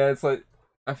 But yeah, it's like,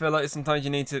 I feel like sometimes you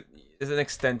need to, there's an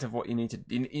extent of what you need to,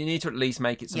 you need to at least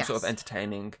make it some sort of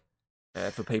entertaining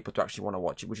for people to actually want to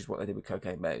watch it, which is what they did with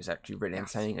Cocaine Bear. It's actually really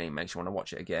entertaining and it makes you want to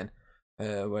watch it again.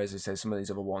 Whereas I say some of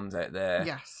these other ones out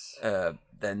there,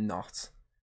 they're not.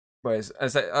 Whereas I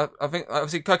think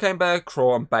obviously Cocaine Bear,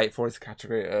 Crawl, and Bait fall into the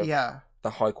category of the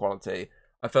high quality.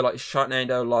 I feel like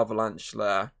Sharknado, Lava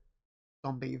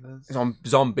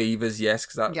Zombievers, yes,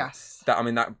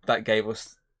 because that gave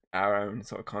us our own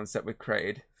sort of concept we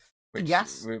created. Which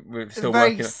we're still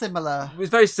working on. Similar. It was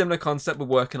a very similar concept. We're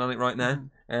working on it right now.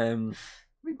 We're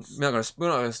not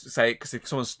gonna say it because if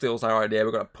someone steals our idea,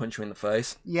 we're gonna punch you in the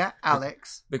face. Yeah,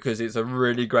 Alex. Because it's a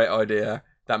really great idea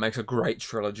that makes a great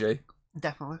trilogy.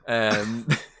 Definitely.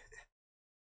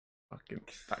 Fucking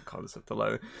that concept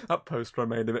alone. That poster I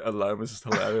made of it alone was just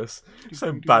hilarious.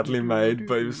 So badly made,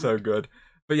 but it was so good.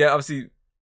 But yeah, obviously,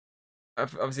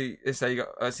 you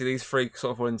got these 3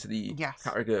 sort of fall into the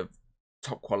category of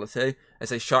top quality. I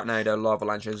say Sharknado,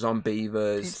 Lavalanche,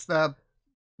 Zombievers.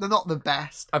 They're not the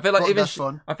best. I feel like even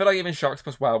fun. I feel like even Sharks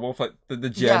plus Werewolf, like the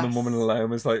German woman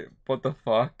alone was like, what the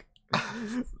fuck?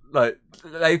 Like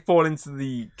they fall into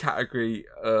the category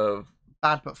of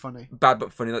bad but funny, like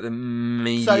the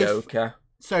mediocre.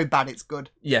 So bad it's good.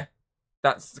 Yeah,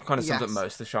 that's kind of sums up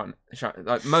most of the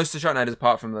like most of the Sharknadoes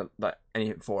apart from the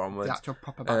any 4 onwards. The actual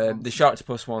proper bad ones. The Sharks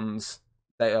plus ones,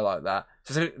 they are like that.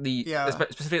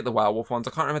 Specifically the werewolf ones.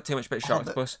 I can't remember too much about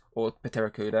Sharks plus or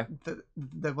Pterocuda.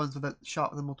 The ones with the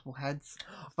shark with the multiple heads.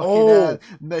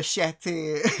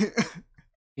 Machete.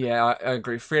 Yeah, I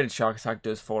agree. 3-headed shark attack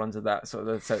does fall under that. So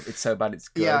it's so bad it's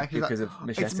good because of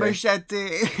Machete. It's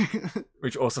Machete.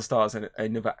 Which also stars a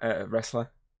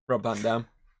wrestler, Rob Van Dam.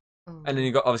 And then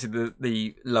you got obviously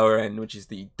the lower end, which is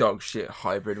the dog shit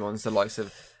hybrid ones, the likes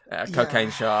of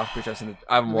Cocaine Shark, which I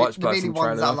haven't watched, but I've seen ones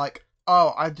trailer. that are like,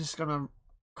 oh, I'm just gonna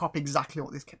copy exactly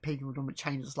what these people have done, but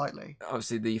change it slightly.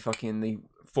 Obviously, the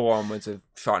 4 onwards of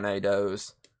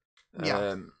Sharknadoes.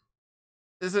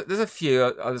 There's a few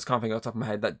I just can't think off the top of my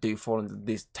head that do fall into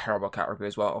this terrible category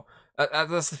as well.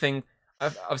 That's the thing.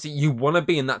 Obviously, you want to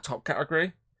be in that top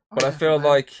category, but I feel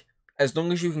like as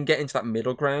long as you can get into that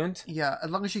middle ground,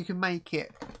 as long as you can make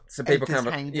it so people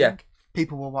can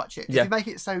people will watch it. If you make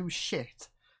it so shit,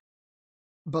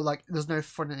 but like there's no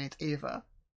fun in it either,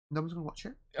 No one's gonna watch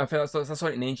it. I feel that's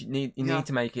what it needs. You need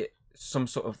to make it some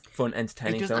sort of fun,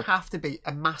 entertaining It doesn't film. have to be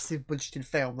a massive budgeted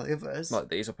film like the others. Like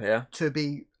these up here. To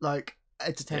be like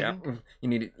entertaining. Yeah. You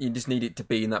need it. You just need it to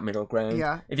be in that middle ground.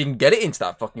 Yeah. If you can get it into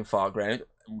that fucking far ground,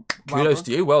 kudos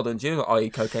to you. Well done to you. I.e.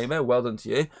 Cocaine Bear. Well done to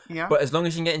you. Yeah. But as long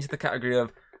as you can get into the category of,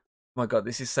 oh my god,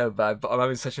 this is so bad, but I'm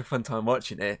having such a fun time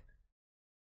watching it.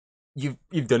 You've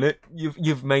done it.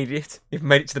 You've made it. You've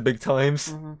made it to the big times.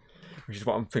 Mm-hmm. Which is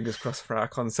what I'm fingers crossed for our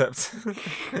concept.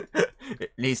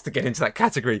 It needs to get into that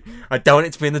category. I don't want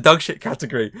it to be in the dog shit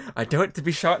category. I don't want it to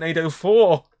be Sharknado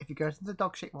 4. If you go to the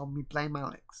dog shit one, we blame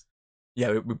Alex.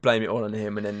 Yeah, we blame it all on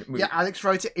him, and then Alex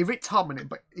wrote it. He wrote Tom on it,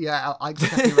 but yeah, I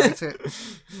definitely wrote it.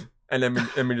 And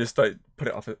then we just like put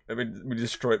it off. We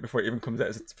destroy it before it even comes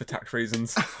out for tax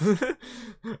reasons.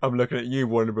 I'm looking at you,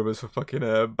 Warner Brothers, for fucking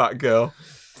Batgirl.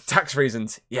 Tax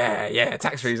reasons. Yeah,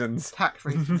 tax reasons. Tax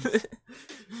reasons.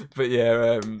 But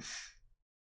yeah,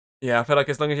 I feel like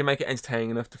as long as you make it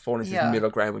entertaining enough to fall into the middle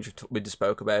ground, which we just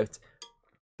spoke about,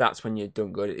 that's when you're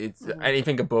done good. It's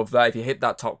anything above that. If you hit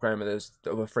that top ground where those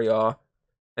other three are,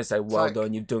 I say well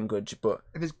done, you've done good. But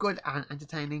if it's good and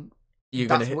entertaining, you're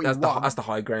gonna hit that's the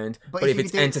high ground. But if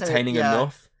it's entertaining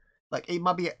enough, like it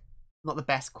might be not the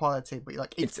best quality, but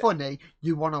like it's funny,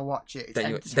 you want to watch it.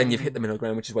 Then you've hit the middle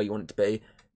ground, which is where you want it to be.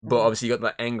 But obviously you got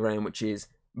that end ground, which is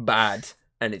bad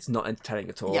and it's not entertaining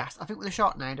at all. Yes, I think with the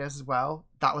Sharknadoes as well,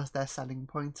 that was their selling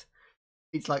point.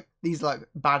 It's like these like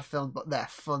bad films, but they're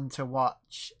fun to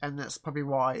watch, and that's probably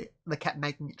why they kept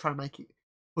trying to make it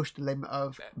push the limit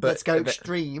of let's go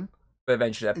extreme. But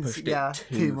eventually they pushed it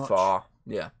too far.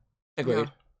 Yeah, agreed.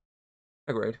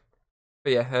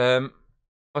 But yeah,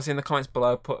 obviously in the comments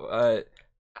below, put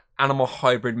animal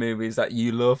hybrid movies that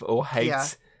you love or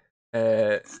hate.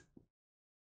 Yeah.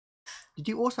 Did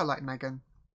you also like Megan?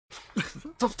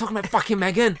 Stop talking about fucking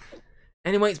Megan.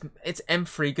 Anyway, it's M.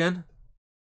 Freegan.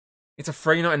 It's a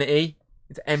 3, not an E.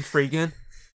 It's M. Freegan.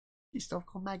 You still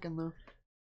call Megan though.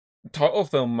 The title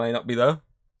film may not be though.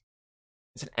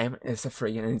 It's an M. It's a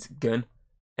Freegan and it's gun.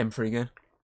 M. Freegan.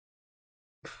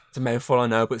 It's a mouthful, I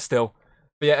know, but still.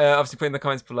 But yeah, obviously put in the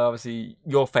comments below. Obviously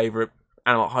your favourite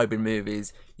animal hybrid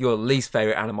movies, your least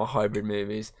favourite animal hybrid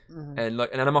movies, and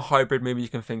like an animal hybrid movie you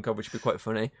can think of which would be quite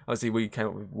funny. Obviously we came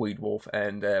up with Weed Wolf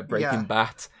and Breaking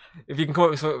Bat. If you can come up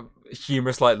with something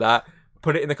humorous like that,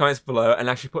 put it in the comments below and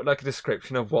actually put like a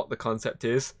description of what the concept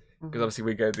is, because obviously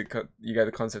you go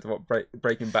the concept of what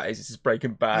Breaking Bat is. It's just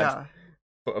Breaking Bad,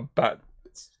 but a bat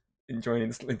that's enjoying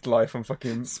its life on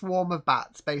fucking swarm of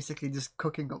bats basically just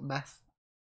cooking up meth.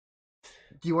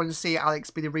 Do you want to see Alex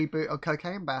be the reboot of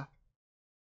Cocaine Bear?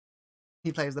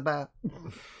 He plays the bear.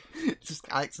 Just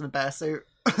Alex in a bear suit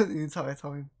the entire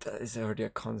time. That is already a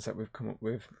concept we've come up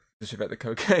with. Just about the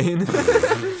cocaine.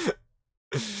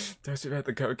 Don't about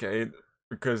the cocaine,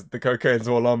 because the cocaine's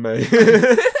all on me.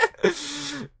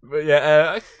 But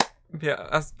yeah,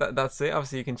 that's it.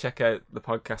 Obviously, you can check out the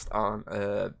podcast on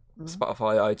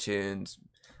Spotify, iTunes,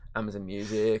 Amazon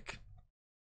Music,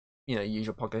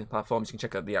 usual podcast platforms. You can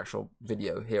check out the actual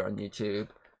video here on YouTube.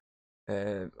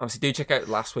 Obviously, do check out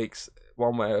last week's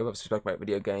one where we obviously spoke about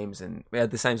video games, and we had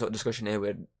the same sort of discussion here.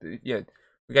 We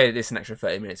gave this an extra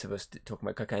 30 minutes of us talking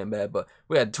about Cocaine Bear, but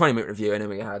we had a 20-minute review, and then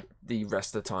we had the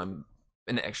rest of the time,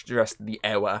 the rest of the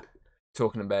hour,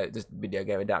 talking about just video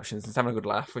game adaptations and having a good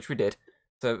laugh, which we did.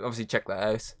 So obviously check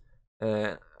that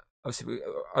out. Obviously,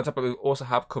 on top of it, we also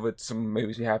have covered some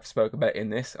movies we have spoke about in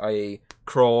this, i.e.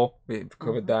 Crawl. We've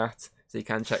covered that, so you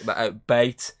can check that out.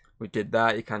 Bait. We did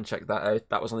that. You can check that out.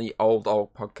 That was on the old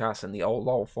podcast and the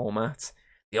old format.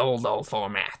 The old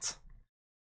format.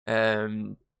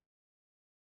 I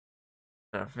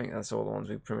think that's all the ones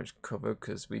we've pretty much covered,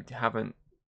 because we haven't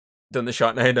done the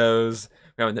Sharknadoes.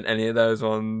 We haven't done any of those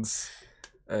ones.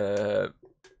 Yeah,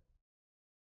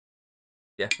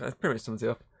 that pretty much sums it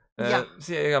up. So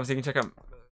yeah, obviously you can check out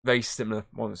very similar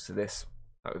ones to this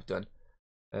that we've done.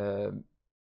 So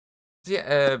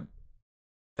yeah,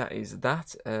 that is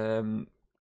that.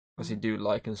 Obviously do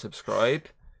like and subscribe,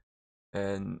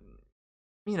 and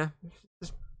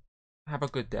just have a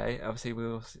good day. Obviously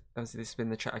this has been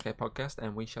the Chat OK podcast,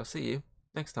 and we shall see you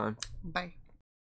next time. Bye.